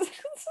 Yes.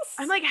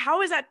 I'm like,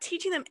 how is that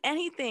teaching them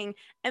anything?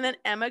 And then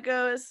Emma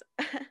goes,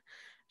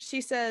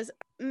 she says,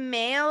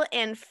 male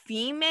and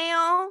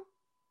female?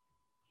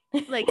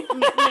 Like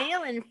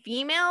male and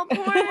female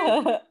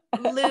porn?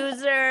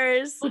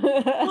 Losers.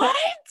 What?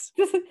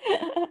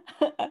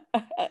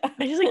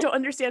 I just like don't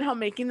understand how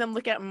making them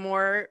look at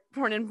more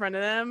porn in front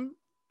of them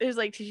is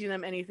like teaching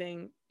them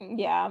anything.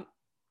 Yeah.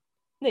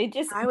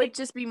 I would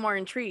just be more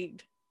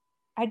intrigued.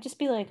 I'd just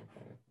be like,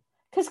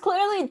 because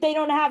clearly they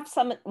don't have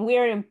some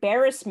weird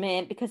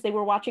embarrassment because they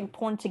were watching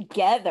porn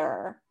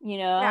together,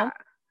 Yeah.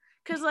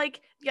 Because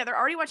they're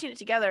already watching it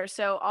together.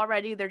 So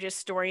already they're just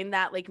storing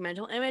that like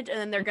mental image and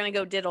then they're going to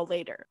go diddle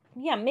later.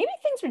 Yeah. Maybe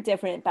things were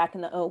different back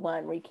in the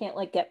 01 where you can't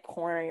like get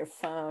porn on your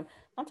phone.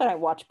 Not that I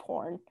watch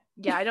porn.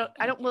 Yeah. I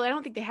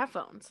don't think they have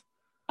phones.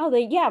 Oh,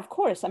 yeah, of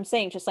course. I'm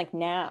saying just like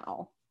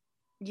now.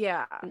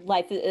 Yeah.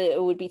 Life,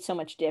 it would be so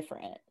much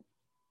different.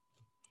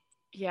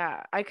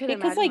 Yeah. I could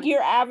imagine. Because like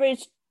your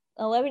average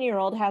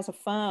 11-year-old has a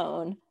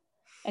phone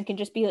and can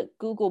just be like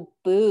Google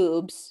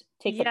boobs,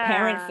 take the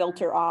parent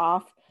filter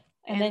off,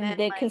 and then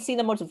they can see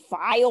the most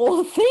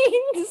vile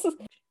things.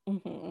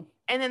 Mm-hmm.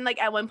 And then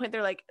like at one point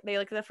they look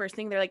at the first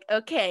thing, they're like,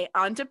 okay,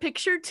 on to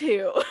picture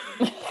 2.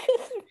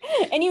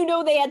 And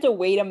they had to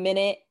wait a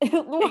minute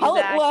while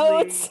it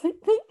loads.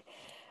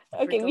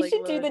 Okay, we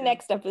should do the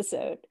next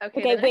episode.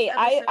 Okay, wait.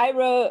 I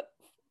wrote.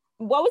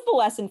 What was the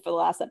lesson for the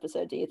last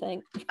episode, do you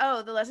think?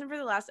 Oh, the lesson for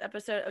the last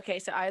episode. Okay,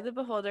 so Eye of the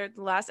Beholder,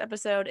 the last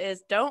episode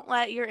is don't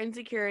let your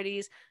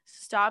insecurities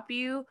stop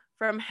you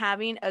from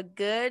having a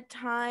good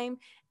time,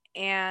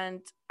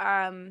 and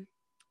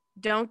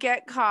don't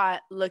get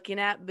caught looking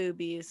at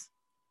boobies.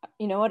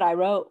 You know what I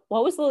wrote?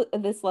 What was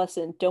this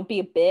lesson? Don't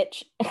be a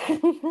bitch.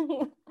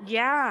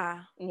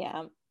 Yeah.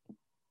 Yeah.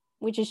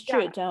 Which is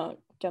true. Don't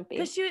be.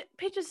 Because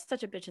Paige is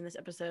such a bitch in this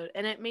episode,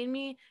 and it made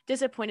me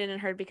disappointed in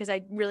her because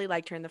I really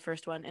liked her in the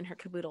first one in her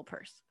caboodle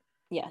purse.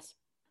 Yes.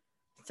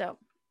 So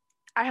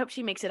I hope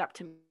she makes it up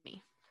to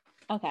me.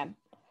 Okay.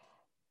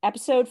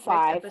 Episode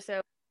 5.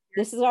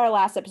 This is our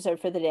last episode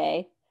for the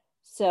day.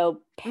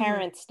 So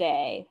Parents'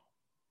 Day.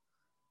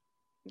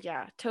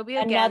 Yeah. Toby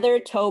again.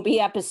 Another Toby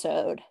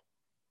episode.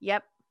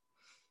 Yep.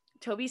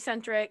 Toby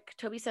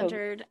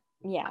centered.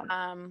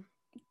 Yeah.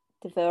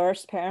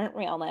 Divorce, parent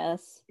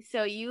realness.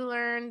 So you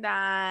learn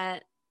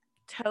that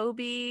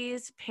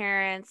Toby's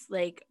parents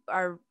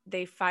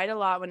they fight a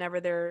lot whenever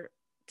they're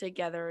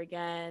together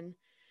again.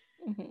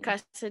 Mm-hmm.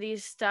 Custody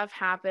stuff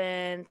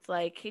happens.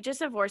 Like he just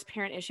divorced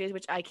parent issues,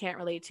 which I can't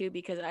relate to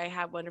because I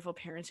have wonderful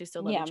parents who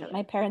still love each other.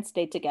 My parents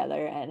stayed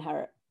together and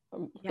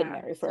been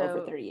married for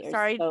over 30 years.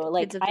 Sorry, so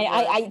like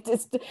I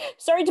just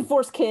sorry,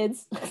 divorced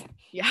kids.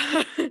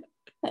 Yeah.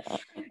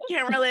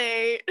 Can't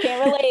relate.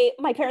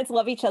 My parents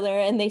love each other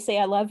and they say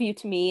I love you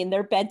to me in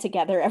their bed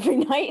together every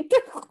night.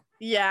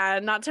 Yeah,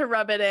 not to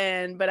rub it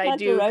in, but I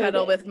do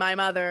cuddle with my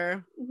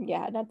mother.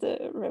 Yeah, not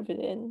to rub it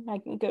in. I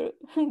can go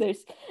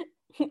there's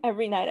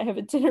every night I have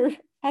a dinner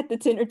at the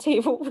dinner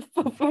table with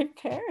both my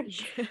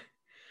parents.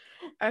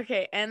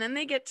 Okay, and then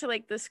they get to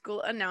like the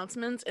school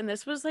announcements, and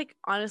this was like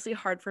honestly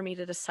hard for me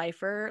to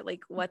decipher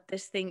like what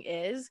this thing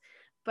is,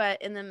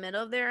 but in the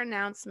middle of their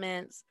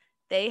announcements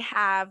they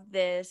have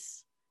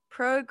this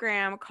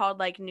program called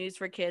like News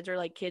for Kids or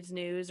like Kids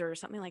News or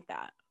something like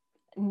that.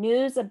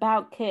 News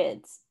about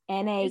kids.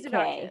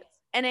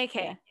 NAK.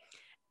 Yeah.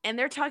 And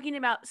they're talking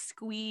about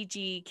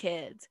squeegee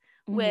kids,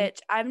 which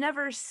I've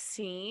never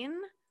seen.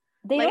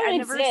 They don't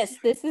exist.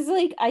 This is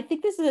like, I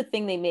think this is a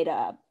thing they made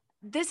up.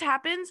 This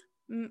happens.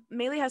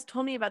 Maylee has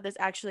told me about this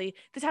actually.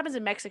 This happens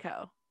in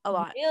Mexico a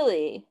lot.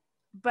 Really?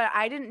 But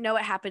I didn't know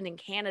it happened in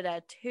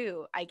Canada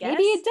too, I guess.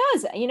 Maybe it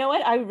does. You know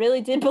what? I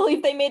really did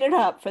believe they made it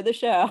up for the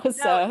show.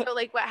 So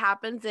like what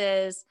happens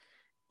is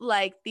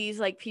like these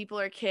like people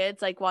or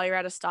kids, like while you're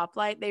at a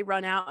stoplight, they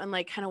run out and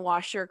like kind of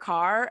wash your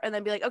car and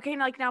then be like, okay,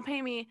 now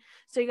pay me.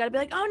 So you got to be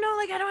like, oh no,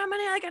 like I don't have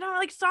money. Like I don't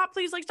like stop,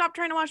 please, like stop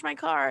trying to wash my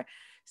car.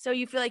 So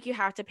you feel like you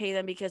have to pay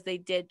them because they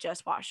did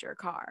just wash your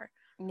car.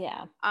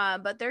 Yeah.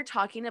 But they're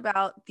talking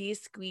about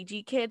these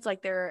squeegee kids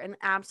like they're an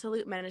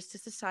absolute menace to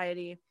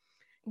society.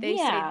 They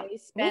say they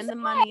spend the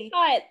money.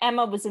 I thought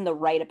Emma was in the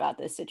right about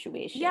this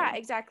situation. Yeah,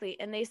 exactly.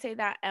 And they say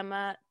that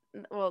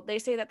they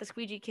say that the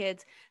squeegee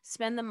kids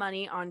spend the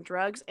money on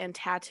drugs and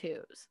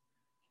tattoos.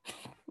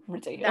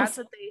 Ridiculous. That's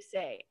what they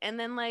say. And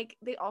then like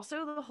they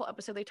also the whole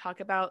episode they talk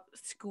about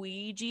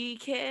squeegee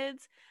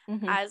kids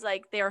as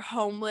like they're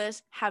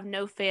homeless, have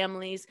no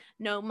families,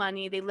 no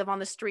money, they live on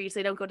the streets,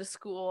 they don't go to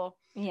school.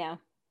 Yeah.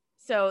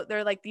 So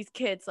they're like these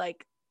kids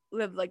like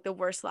live like the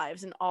worst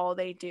lives and all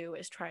they do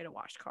is try to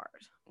wash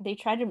cars.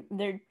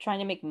 They're trying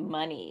to make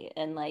money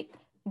and like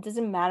it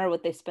doesn't matter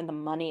what they spend the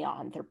money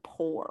on, they're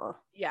poor.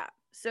 Yeah.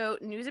 So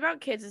News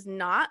About Kids is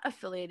not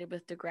affiliated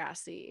with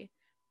Degrassi,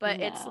 but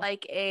it's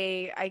like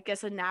I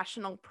guess a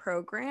national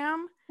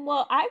program.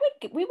 Well,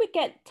 we would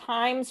get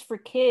Times for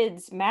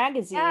Kids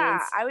magazines. Yeah,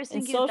 I was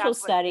thinking social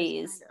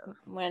studies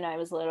when I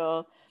was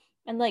little,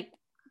 and like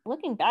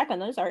looking back on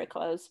those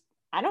articles,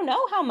 I don't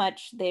know how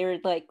much they're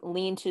like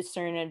lean to a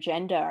certain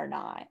agenda or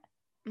not.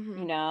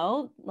 You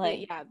know,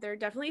 like they're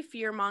definitely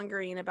fear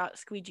mongering about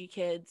squeegee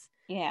kids.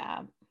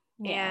 Yeah.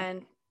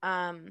 And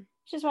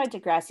which is why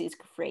Degrassi is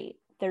great.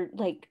 They're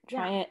like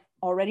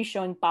already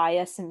showing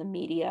bias in the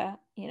media,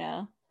 you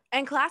know,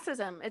 and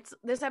classism.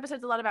 This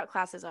episode's a lot about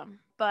classism,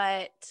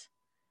 but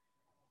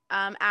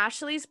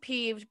Ashley's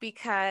peeved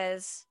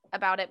because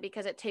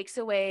it takes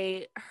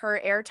away her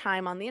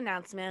airtime on the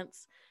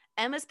announcements.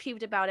 Emma's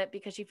peeved about it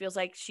because she feels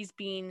like she's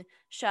being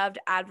shoved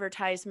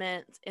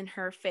advertisements in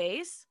her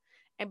face,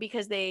 and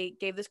because they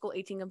gave the school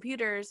 18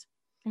 computers,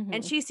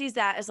 and she sees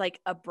that as like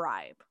a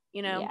bribe,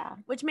 you know,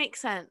 which makes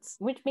sense.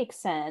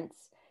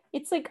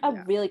 It's like a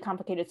really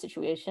complicated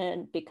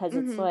situation because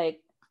it's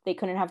like they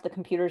couldn't have the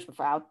computers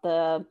without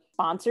the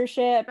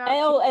sponsorship.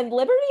 And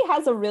Liberty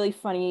has a really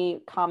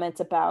funny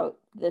comment about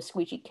the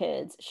squeegee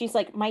kids. She's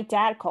like, my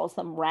dad calls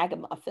them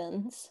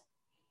ragamuffins.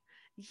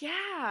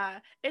 Yeah,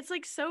 it's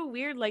like so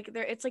weird. Like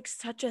it's like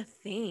such a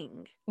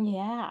thing.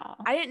 Yeah,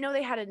 I didn't know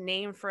they had a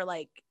name for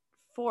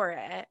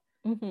it.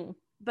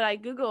 But I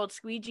googled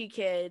squeegee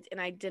kids and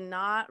I did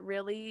not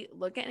really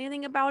look at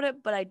anything about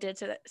it. But I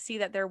did see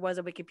that there was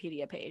a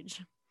Wikipedia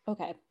page.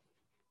 Okay.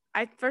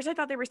 First I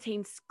thought they were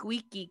saying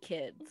squeaky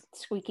kids.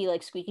 Squeaky,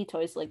 like squeaky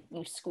toys, like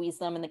you squeeze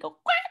them and they go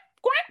quack,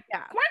 quack.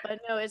 Yeah, quack. But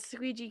no, it's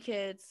squeegee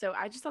kids. So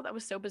I just thought that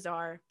was so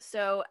bizarre.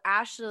 So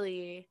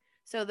Ashley.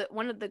 So that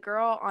one of the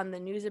girl on the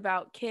News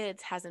About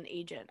Kids has an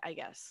agent, I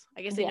guess.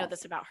 I guess they know Yes.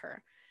 this about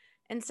her.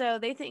 And so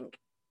they think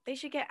they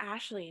should get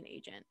Ashley an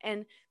agent.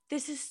 And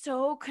this is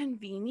so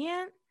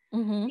convenient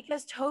Mm-hmm.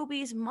 because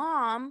Toby's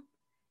mom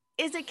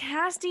is a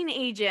casting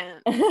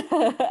agent.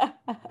 That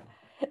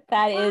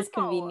is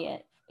Wow.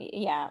 convenient.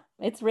 Yeah,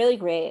 it's really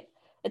great.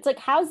 It's like,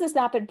 how's this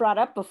not been brought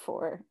up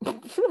before?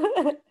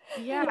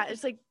 Yeah,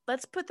 it's like,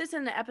 let's put this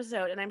in the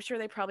episode. And I'm sure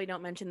they probably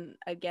don't mention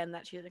again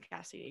that she's a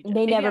casting agent.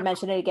 They Maybe never I'm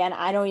mention it again.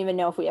 I don't even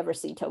know if we ever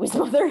see Toby's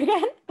mother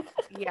again.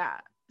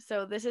 Yeah.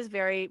 So this is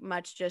very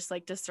much just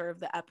like to serve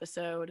the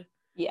episode.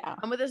 Yeah.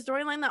 With a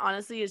storyline that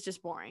honestly is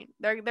just boring.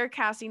 Their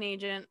casting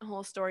agent,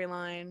 whole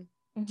storyline.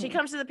 She Mhm.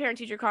 comes to the parent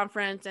teacher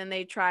conference and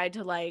they tried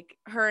to like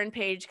her and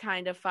Paige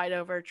kind of fight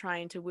over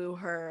trying to woo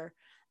her.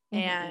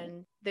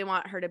 And they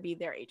want her to be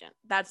their agent.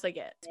 That's like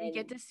it. We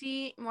get to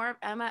see more of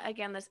Emma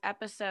again this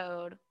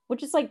episode.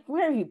 Which is like,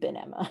 where have you been,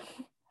 Emma?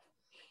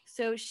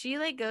 So she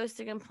like goes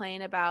to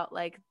complain about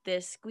like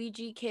this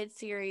Squeegee Kid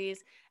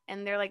series,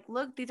 and they're like,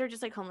 look, these are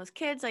just like homeless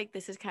kids, like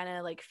this is kind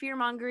of like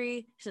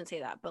fear-mongery. She didn't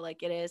say that, but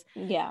like it is.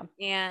 Yeah.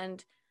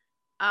 And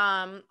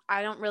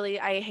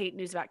I hate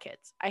news about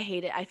kids. I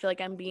hate it. I feel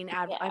like I'm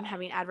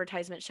having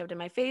advertisements shoved in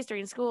my face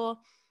during school,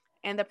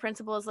 and the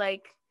principal is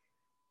like,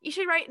 you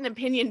should write an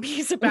opinion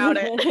piece about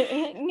it.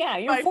 Yeah,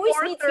 your By voice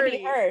needs to be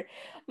 4:30. heard.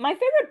 My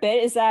favorite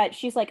bit is that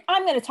she's like,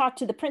 I'm going to talk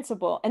to the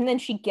principal. And then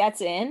she gets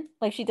in,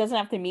 like she doesn't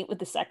have to meet with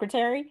the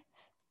secretary.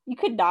 You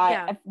could not.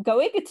 Yeah.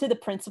 Going to the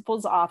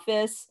principal's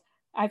office,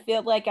 I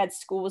feel like at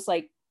school was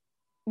like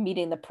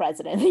meeting the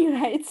president of the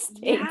United States.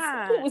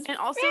 Yeah. It was And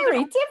also very they're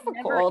never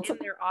difficult. in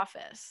their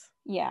office.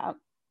 Yeah.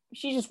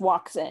 She just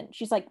walks in.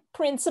 She's like,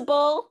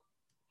 principal.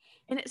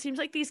 And it seems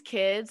like these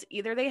kids,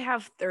 either they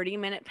have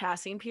 30-minute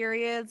passing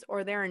periods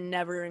or they're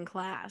never in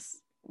class.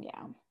 Yeah.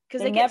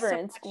 Because They're they get never so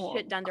in much school.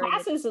 shit done during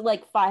Classes are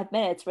like 5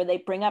 minutes where they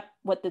bring up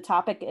what the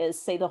topic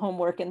is, say the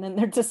homework, and then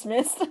they're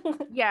dismissed.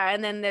 Yeah,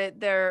 and then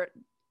their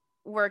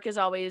work is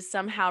always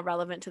somehow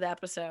relevant to the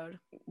episode.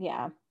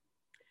 Yeah.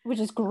 Which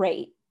is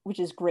great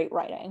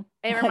writing.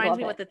 It reminds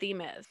me what the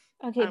theme is.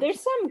 Okay, there's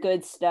some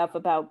good stuff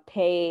about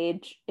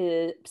Paige.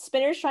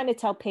 Spinner's trying to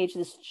tell Paige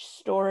this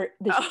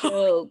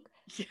joke.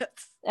 Yes.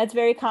 That's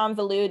very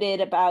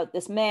convoluted about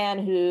this man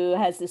who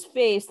has this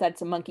face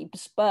that's a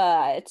monkey's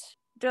butt.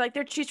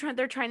 They're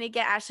trying to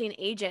get Ashley an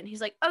agent.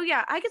 He's like, oh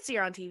yeah, I could see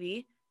her on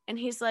TV. And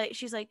she's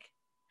like,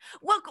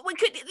 well,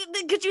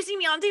 could you see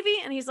me on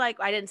TV? And he's like,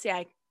 I didn't say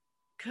I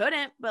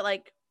couldn't, but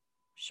like,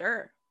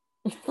 sure.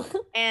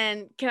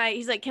 And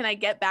he's like, can I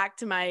get back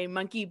to my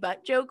monkey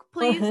butt joke,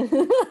 please?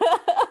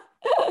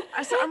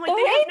 I'm like,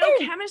 they have no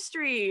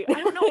chemistry. I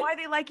don't know why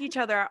they like each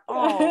other at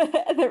all.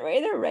 The way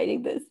they're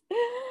writing this,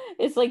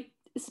 it's like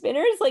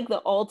Spinner is like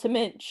the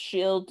ultimate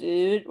chill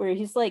dude, where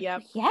he's like,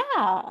 Yep.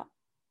 Yeah,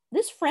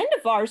 this friend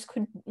of ours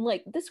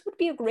this would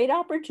be a great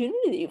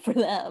opportunity for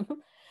them,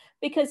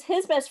 because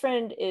his best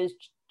friend is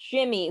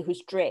Jimmy,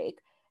 who's Drake,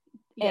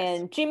 Yes.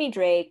 and Jimmy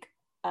Drake,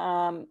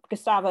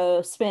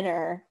 Gustavo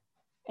Spinner,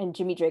 and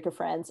Jimmy Drake are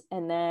friends,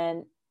 and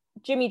then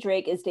Jimmy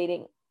Drake is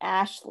dating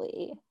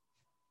Ashley.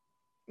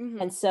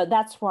 Mm-hmm. And so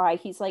that's why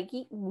he's like,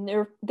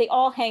 they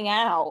all hang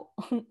out.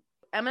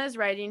 Emma's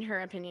writing her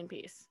opinion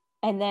piece.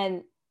 And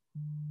then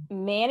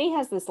Manny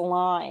has this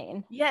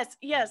line. Yes.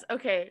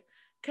 Okay.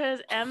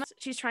 Because Emma,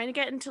 she's trying to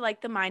get into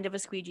like the mind of a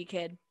squeegee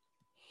kid.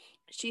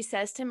 She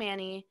says to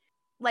Manny,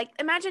 like,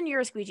 imagine you're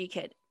a squeegee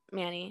kid,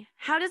 Manny.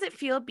 How does it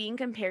feel being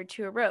compared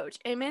to a roach?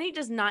 And Manny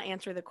does not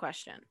answer the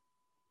question.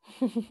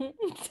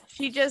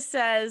 She just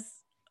says,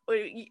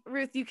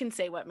 Ruth, you can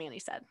say what Manny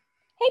said.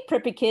 Hey,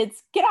 preppy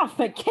kids, get off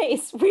my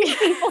case. Weird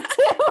people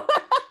too.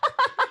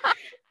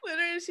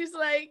 Literally, she's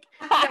like,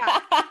 yeah.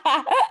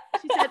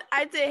 She said,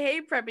 I'd say,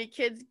 hey, preppy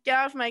kids, get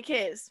off my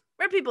case.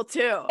 We're people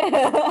too. Like,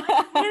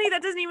 Manny,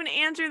 that doesn't even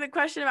answer the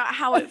question about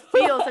how it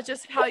feels. That's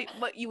just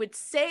what you would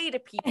say to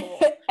people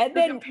and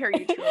then compare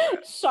you to a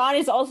roach. Sean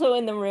is also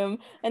in the room,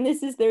 and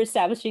they're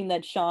establishing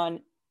that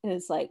Sean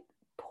is like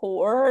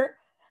poor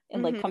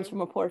and like comes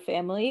from a poor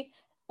family,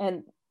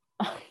 and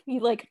he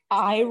like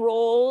eye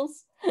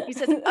rolls. He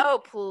says,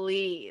 oh,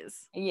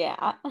 please.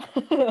 Yeah.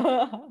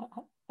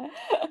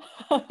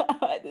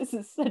 This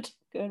is such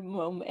a good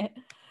moment.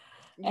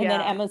 And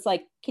then Emma's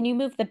like, can you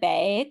move the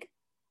bag?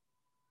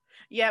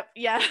 Yep.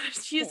 Yeah.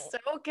 She's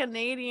so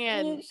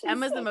Canadian.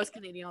 Emma's the most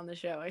Canadian on the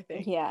show, I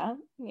think. Yeah.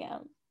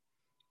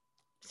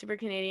 Super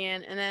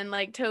Canadian. And then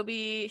like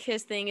Toby,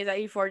 his thing is that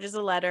he forges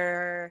a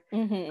letter.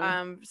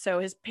 So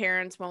his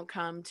parents won't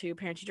come to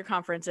parent teacher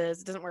conferences.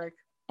 It doesn't work.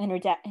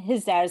 And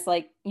his dad's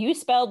like, you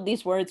spelled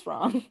these words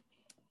wrong.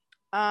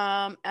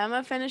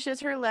 Emma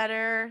finishes her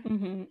letter.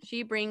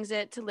 She brings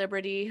it to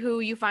Liberty, who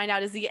you find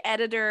out is the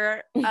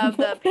editor of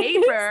the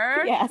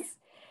paper. Yes.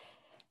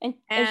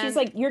 And she's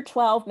like, you're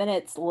 12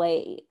 minutes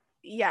late.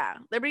 Yeah.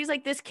 Liberty's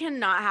like, this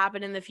cannot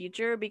happen in the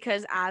future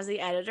because as the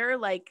editor,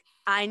 like,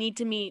 I need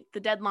to meet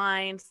the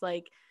deadlines.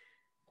 Like,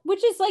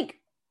 which is like,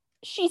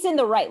 she's in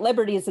the right.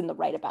 Liberty is in the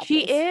right about this.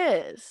 She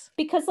is.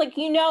 Because like,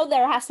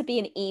 there has to be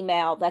an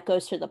email that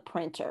goes to the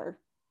printer.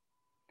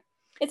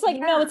 It's like,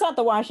 no, Yeah. it's not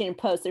the Washington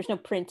Post. There's no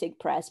printing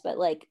press, but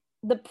like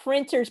the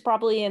printer's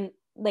probably in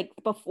like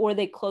before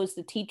they close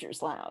the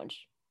teacher's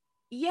lounge.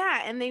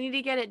 Yeah, and they need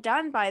to get it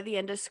done by the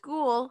end of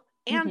school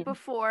and Mhm.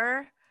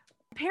 before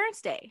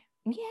Parents' Day.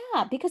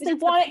 Yeah, because Because they it's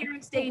the want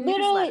Parents' it Day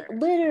literally,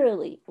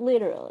 newsletter.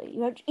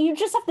 literally. You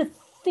just have to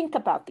think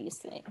about these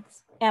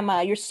things.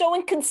 Emma, you're so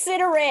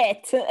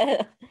inconsiderate.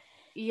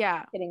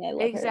 Yeah, Kidding, I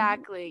love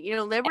exactly. You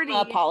know, her. Liberty,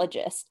 Emma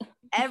apologist.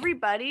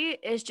 everybody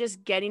is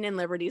just getting in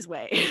Liberty's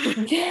way.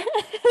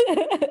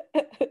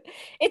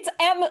 It's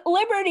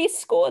Liberty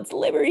School. It's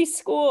Liberty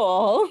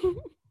School.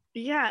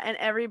 Yeah, and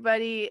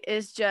everybody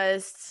is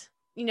just,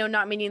 you know,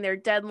 not meeting their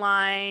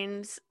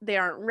deadlines. They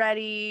aren't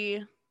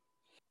ready.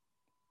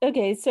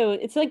 Okay, so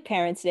it's like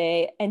Parents'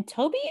 Day, and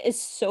Toby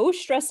is so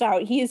stressed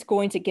out, he is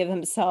going to give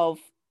himself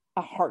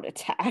a heart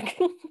attack.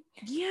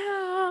 Yeah,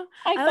 I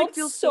I like felt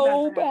feel so bad so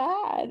for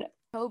him. bad.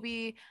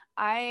 Toby,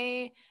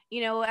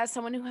 you know, as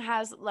someone who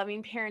has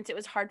loving parents, it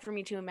was hard for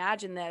me to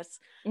imagine this,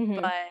 Mhm.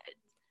 but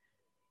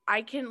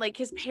I can, like,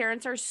 his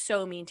parents are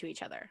so mean to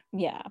each other.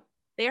 Yeah,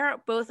 They are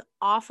both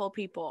awful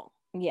people.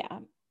 yeah.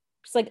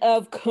 It's like,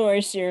 of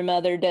course your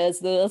mother does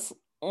this.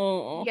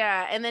 Oh.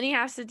 Yeah, and then he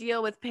has to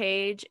deal with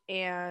Paige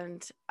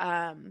and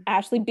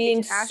Ashley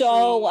being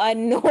so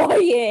Ashley.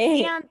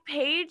 annoying. And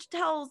Paige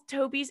tells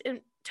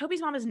and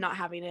Toby's mom is not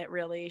having it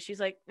really. She's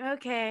like,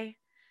 okay.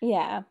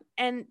 Yeah.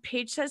 And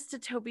Paige says to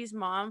Toby's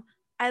mom,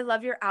 I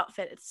love your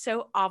outfit. It's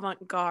so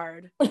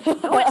avant-garde. No,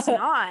 it's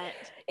not.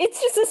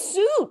 It's just a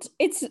suit.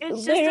 It's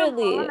It's just a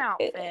literally mom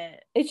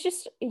outfit. it's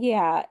just,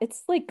 yeah,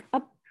 it's like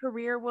a,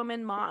 Career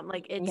woman mom.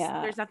 Like,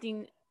 yeah, there's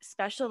nothing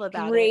special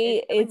about it.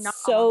 great. It's definitely It's not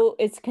so,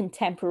 it's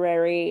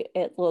contemporary.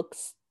 It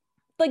looks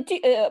like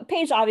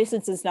Paige obviously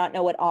does not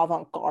know what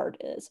avant-garde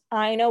is.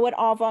 I know what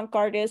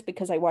avant-garde is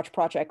because I watch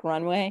Project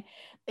Runway,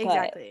 but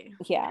exactly.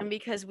 yeah, And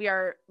because we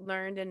are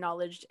learned and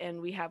knowledge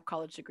and we have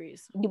college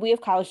degrees. we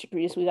have college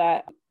degrees. We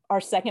got our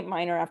second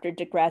minor after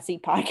Degrassi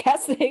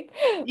podcasting.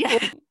 Yeah.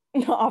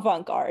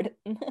 Avant-garde.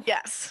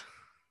 Yes.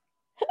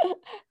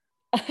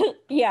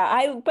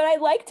 Yeah, but I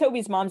like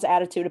Toby's mom's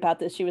attitude about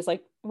this. She was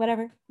like,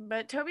 whatever.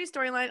 But Toby's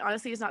storyline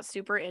honestly is not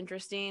super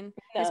interesting.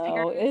 His No,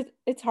 parents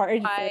it's hard for it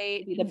to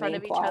fight be the in front main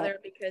of each plot. other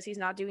because he's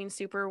not doing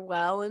super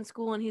well in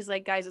school, and he's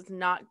like, guys, it's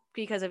not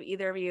because of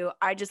either of you.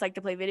 I just like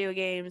to play video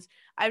games.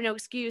 I have no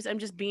excuse. I'm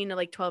just being a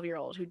like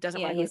 12-year-old who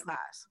doesn't want to go to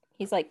class.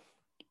 He's like,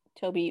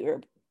 Toby,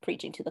 you're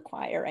preaching to the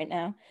choir right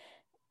now.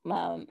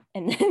 And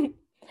then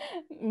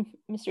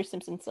Mr.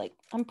 Simpson's like,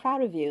 I'm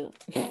proud of you.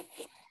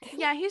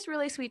 Yeah, he's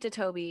really sweet to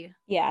Toby.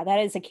 Yeah, that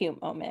is a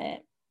cute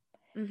moment.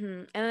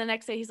 And the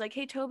next day he's like,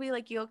 hey Toby,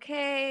 like, you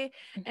okay?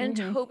 And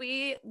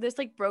Toby, this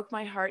like broke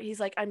my heart. He's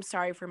like, I'm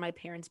sorry for my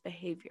parents'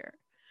 behavior.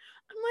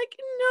 I'm like,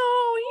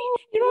 no,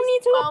 you don't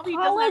need to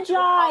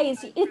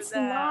apologize. It's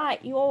that.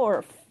 not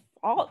your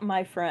fault,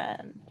 my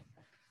friend.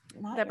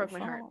 Not That your broke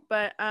my heart. fault.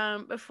 But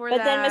But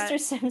then Mr.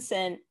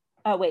 Simpson.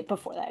 Oh wait,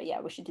 before that, yeah,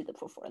 we should do the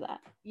before that.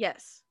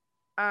 Yes.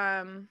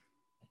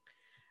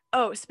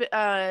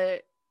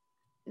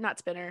 Not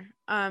Spinner.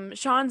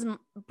 Sean's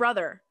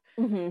brother.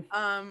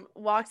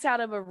 Walks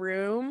out of a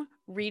room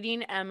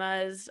reading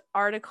Emma's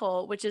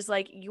article, which is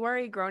like, you are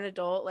a grown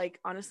adult. Like,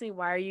 honestly,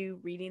 why are you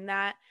reading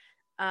that?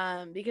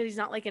 Because he's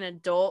not like an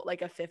adult,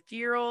 like a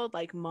 50-year-old,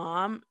 like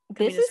mom.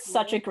 This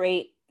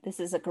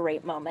is a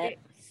great moment.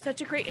 It's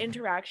such a great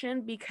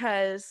interaction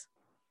because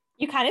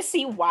you kind of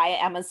see why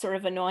Emma's sort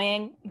of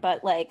annoying,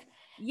 but like,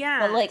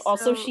 yeah, but like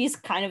also she's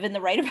kind of in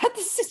the right about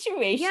the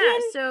situation. Yeah,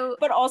 so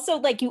but also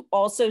like you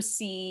also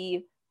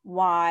see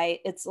why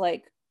it's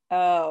like,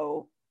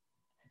 oh,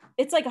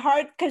 it's like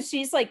hard because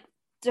she's like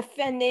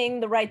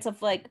defending the rights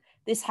of like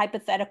this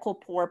hypothetical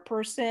poor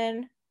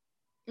person.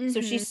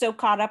 So she's so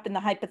caught up in the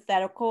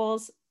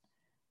hypotheticals,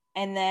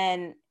 and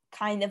then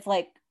kind of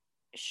like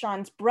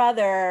Sean's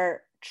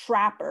brother,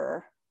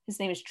 Trapper. His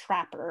name is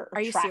Trapper.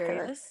 Are you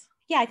serious?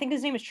 Yeah, I think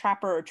his name is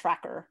Trapper or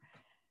Tracker.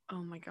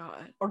 Oh my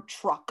god. Or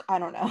Truck. I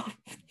don't know.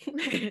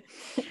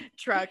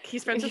 Truck.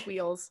 He's friends with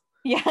Wheels.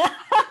 Yeah.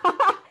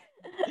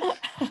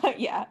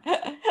 Yeah.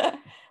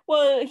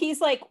 Well,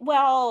 he's like,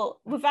 well,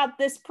 without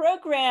this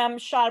program,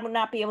 Sean would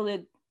not be able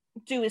to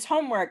do his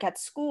homework at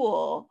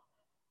school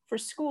for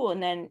school.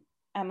 And then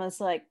Emma's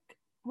like,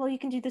 well, you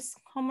can do this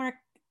homework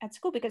at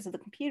school because of the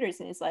computers.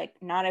 And he's like,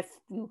 not if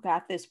you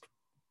got this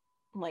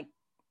like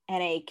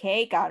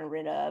NAK got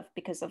rid of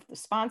because of the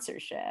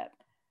sponsorship.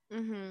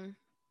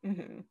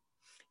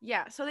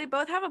 Yeah, so they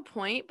both have a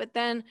point, but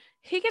then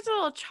he gets a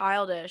little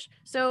childish.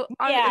 So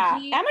yeah,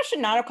 Emma should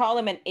not have called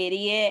him an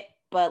idiot,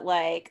 but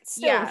like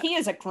still, he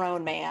is a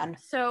grown man.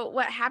 So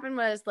what happened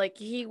was like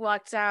he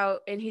walks out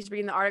and he's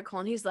reading the article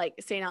and he's like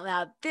saying out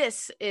loud,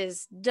 this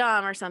is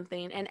dumb or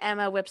something. And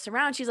Emma whips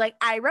around. She's like,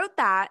 I wrote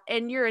that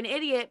and you're an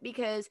idiot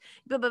because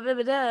blah, blah, blah,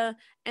 blah, blah.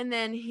 And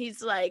then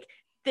he's like,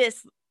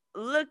 this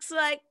looks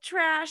like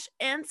trash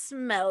and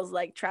smells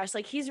like trash.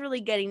 Like he's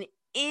really getting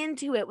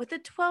into it with a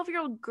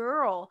 12-year-old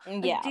girl.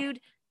 Like, yeah, dude,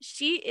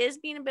 she is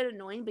being a bit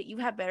annoying, but you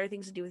have better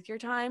things to do with your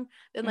time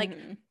than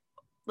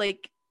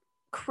like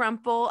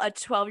crumple a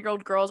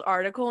 12-year-old girl's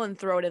article and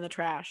throw it in the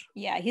trash.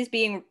 Yeah, he's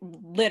being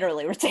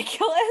literally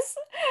ridiculous.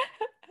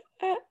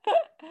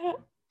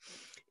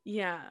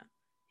 Yeah.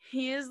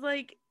 He is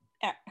like,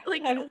 Yeah.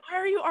 why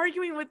are you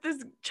arguing with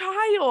this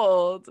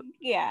child?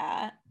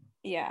 Yeah.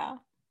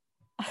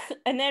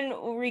 And then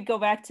we go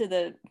back to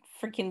the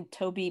freaking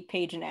Toby,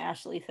 Paige, and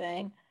Ashley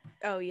thing.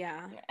 Oh,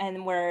 yeah.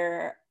 And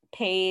where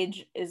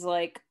Paige is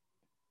like,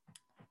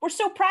 we're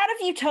so proud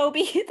of you,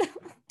 Toby.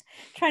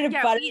 Trying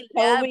to butter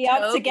Toby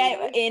up to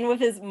get in with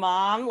his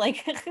mom.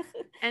 Like,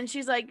 and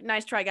she's like,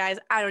 nice try, guys.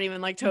 I don't even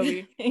like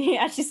Toby.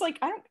 Yeah, she's like,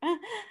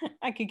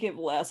 I could give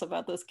less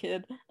about this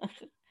kid.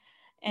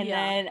 And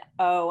then,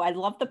 I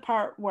love the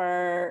part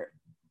where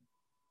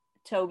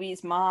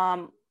Toby's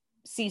mom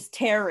sees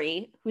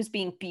Terry, who's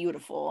being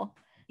beautiful.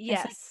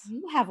 Yes. Like,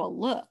 you have a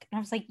look. And I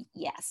was like,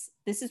 yes,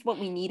 this is what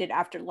we needed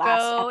after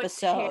last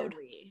episode.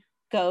 Terry.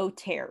 Go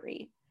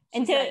Terry.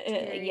 And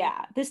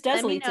this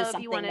does lead to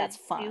something that's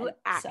fun.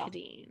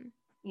 Acting. So,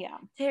 yeah.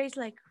 Terry's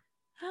like,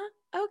 huh?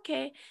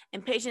 Okay.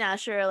 And Paige and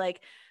Ashley are like,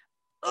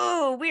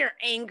 oh, we're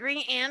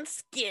angry and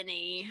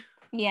skinny.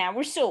 Yeah,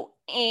 we're so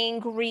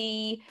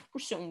angry. We're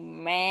so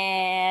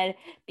mad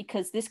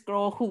because this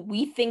girl who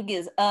we think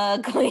is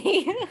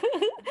ugly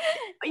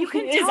you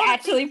can is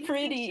actually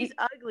pretty. She's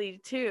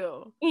ugly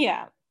too.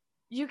 Yeah.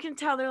 You can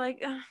tell they're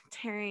like, oh,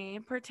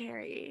 Terry, poor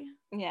Terry.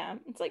 Yeah.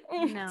 It's like,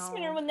 no.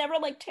 Spinner would never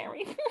like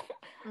Terry.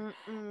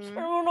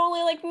 Spinner would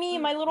only like me,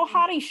 my little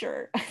hottie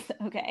shirt.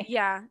 Okay.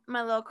 Yeah,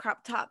 my little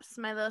crop tops,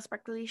 my little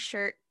sparkly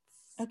shirts.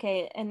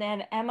 Okay, and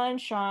then Emma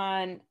and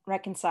Sean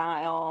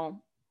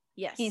reconcile.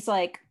 Yes. He's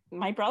like,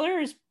 my brother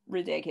is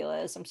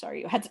ridiculous. I'm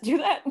sorry you had to do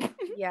that.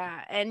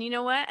 Yeah, and you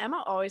know what?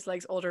 Emma always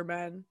likes older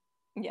men.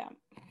 Yeah.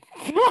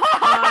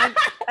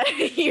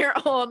 A year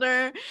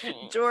older,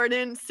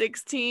 Jordan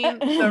 16,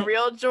 the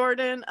real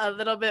Jordan a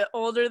little bit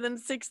older than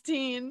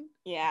 16.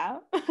 Yeah.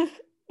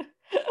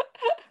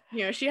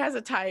 You know, she has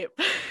a type.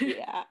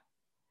 Yeah.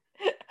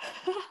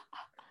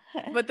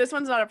 But this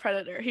one's not a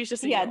predator. He's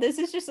just this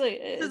is just like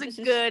this is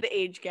a good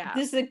age gap.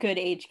 This is a good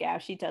age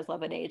gap. She does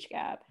love an age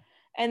gap.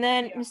 And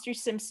then Mr.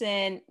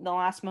 Simpson, the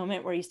last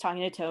moment where he's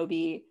talking to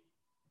Toby,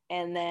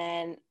 and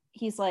then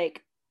he's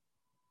like,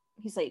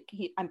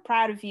 I'm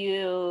proud of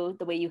you,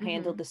 the way you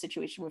handled the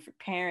situation with your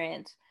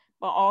parents,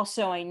 but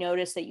also I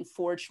noticed that you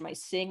forged my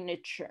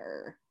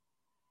signature.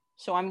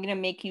 So I'm going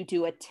to make you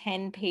do a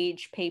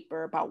 10-page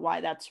paper about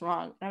why that's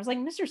wrong. And I was like,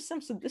 Mr.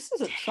 Simpson, this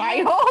is a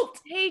child.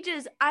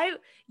 Pages. I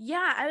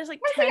was like,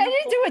 I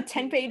didn't do a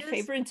 10-page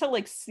paper until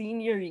like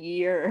senior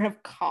year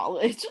of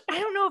college. I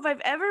don't know if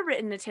I've ever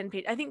written a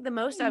 10-page. I think the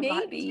most I've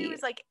gotten to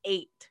was like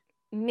 8.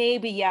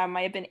 Maybe, yeah, it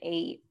might have been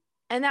 8.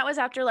 And that was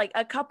after like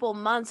a couple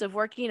months of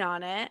working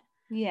on it.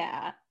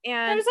 Yeah.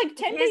 And it was like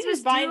 10 pages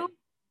was due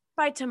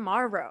by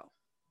tomorrow.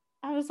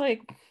 I was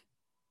like,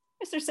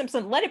 Mr.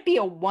 Simpson, let it be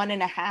a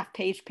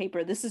 1.5-page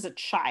paper. This is a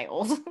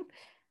child.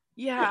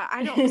 Yeah,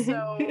 I don't.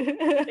 So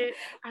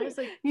I was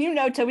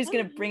like, Toby's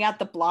gonna bring out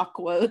the block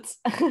quotes.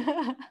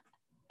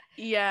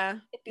 Yeah.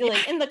 It'd be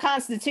like, in the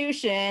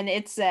Constitution,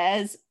 it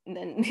says, and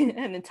then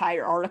an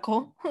entire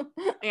article.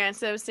 Yeah,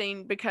 instead of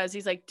saying because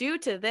he's like, due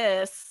to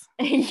this.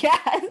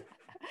 Yeah.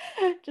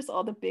 Just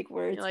all the big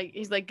words. Like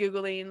he's like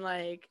Googling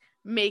like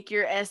make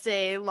your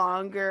essay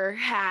longer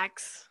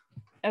hacks.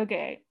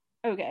 Okay.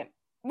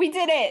 We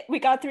did it. We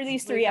got through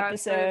these 3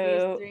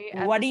 episodes.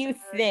 What do you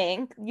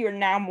think? You're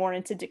now more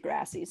into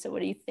Degrassi. So what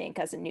do you think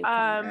as a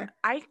newcomer?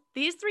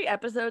 These 3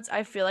 episodes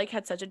I feel like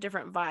had such a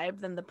different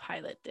vibe than the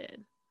pilot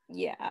did.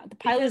 Yeah, the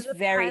pilot is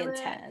very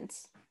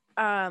intense.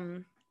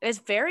 It's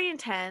very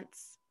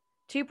intense.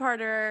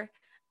 2-parter.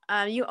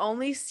 You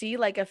only see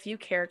like a few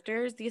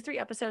characters. These 3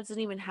 episodes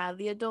didn't even have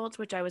the adults,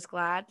 which I was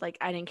glad. Like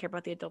I didn't care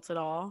about the adults at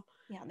all.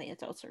 Yeah, the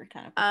adults are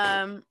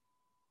kind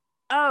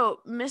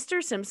of.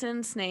 Mr.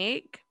 Simpson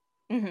Snake.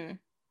 Mm-hmm.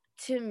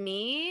 To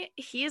me,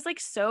 he is like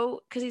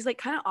so because he's like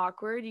kind of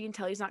awkward. You can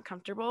tell he's not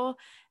comfortable.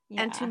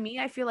 Yeah. And to me,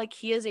 I feel like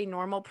he is a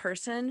normal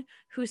person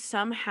who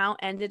somehow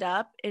ended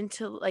up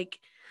into like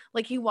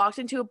he walked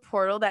into a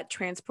portal that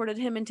transported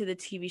him into the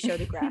TV show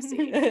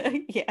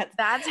Degrassi. Yeah,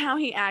 that's how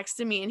he acts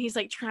to me, and he's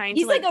like trying.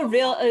 He's to like a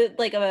real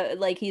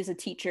he's a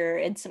teacher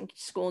in some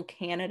school in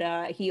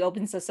Canada. He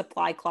opens a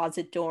supply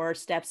closet door,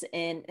 steps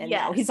in, and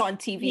now he's on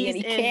TV and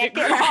he can't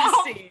get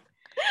off.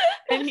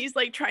 And he's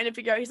like trying to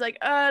figure out. He's like,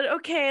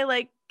 okay,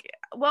 like,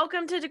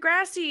 welcome to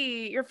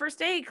Degrassi, your first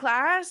day,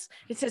 class.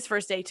 It's his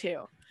first day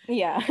too.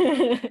 Yeah.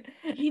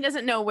 He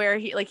doesn't know where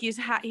he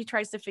he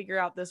tries to figure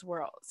out this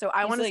world. So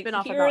I want to spin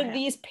off here about are him.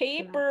 These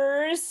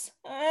papers.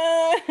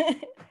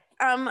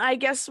 I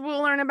guess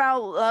we'll learn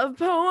about love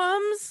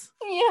poems.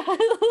 Yeah.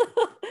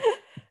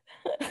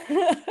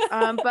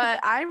 But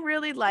I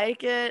really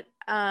like it.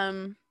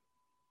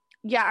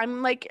 Yeah,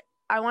 I'm like,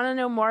 I want to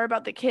know more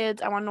about the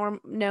kids. I want to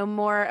know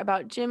more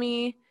about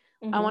Jimmy.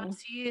 Mm-hmm. I want to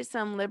see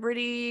some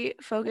Liberty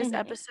focused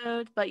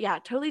episodes. But yeah,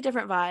 totally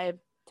different vibe.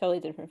 Totally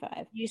different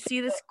vibe. You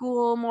see the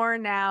school more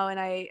now, and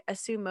I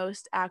assume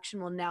most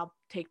action will now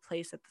take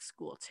place at the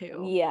school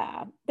too.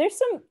 Yeah, there's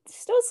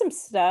still some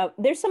stuff.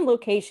 There's some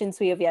locations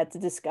we have yet to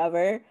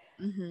discover,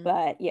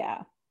 but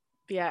yeah.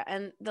 Yeah,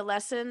 and the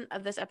lesson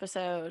of this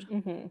episode: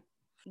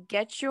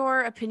 get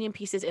your opinion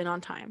pieces in on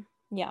time.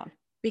 Yeah,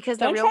 because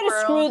don't try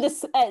to screw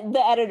this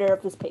the editor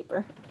of this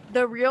paper.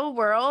 The real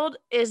world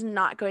is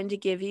not going to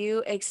give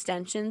you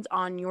extensions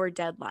on your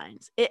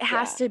deadlines. It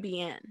has to be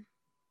in.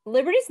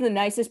 Liberty's the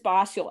nicest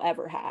boss you'll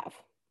ever have.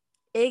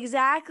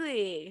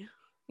 Exactly.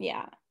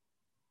 Yeah.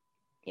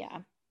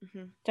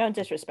 Don't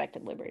disrespect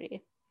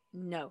Liberty.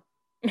 No.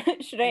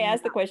 Should I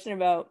ask the question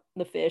about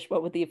the fish?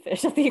 What would the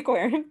fish at the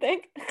aquarium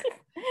think?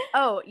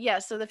 Oh, yeah.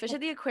 So the fish at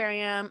the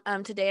aquarium,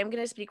 today I'm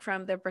going to speak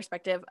from the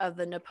perspective of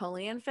the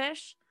Napoleon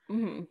fish.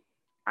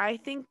 I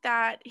think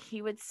that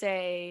he would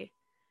say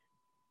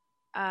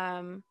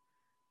to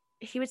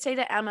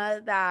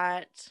Emma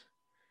that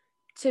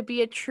to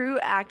be a true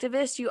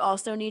activist, you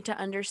also need to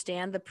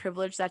understand the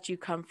privilege that you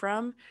come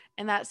from,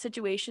 and that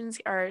situations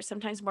are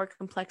sometimes more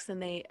complex than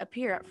they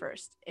appear at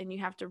first. And you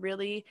have to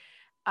really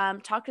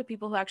talk to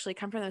people who actually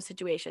come from those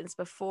situations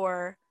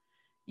before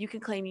you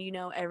can claim you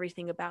know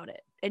everything about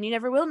it. And you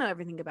never will know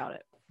everything about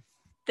it.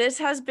 This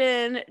has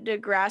been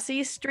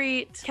Degrassi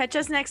Street. Catch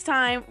us next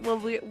time.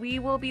 We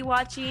will be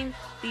watching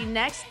the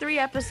next 3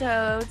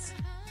 episodes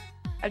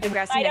of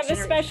Degrassi. I have a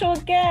special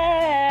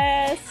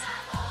guest.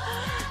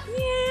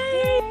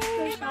 Yay!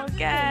 Special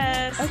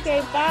guest.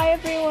 Okay, bye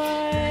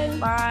everyone.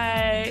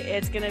 Bye.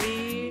 It's gonna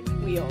be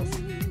Wheels.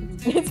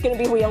 It's gonna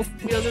be Wheels.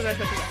 Wheels is our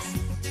special guest.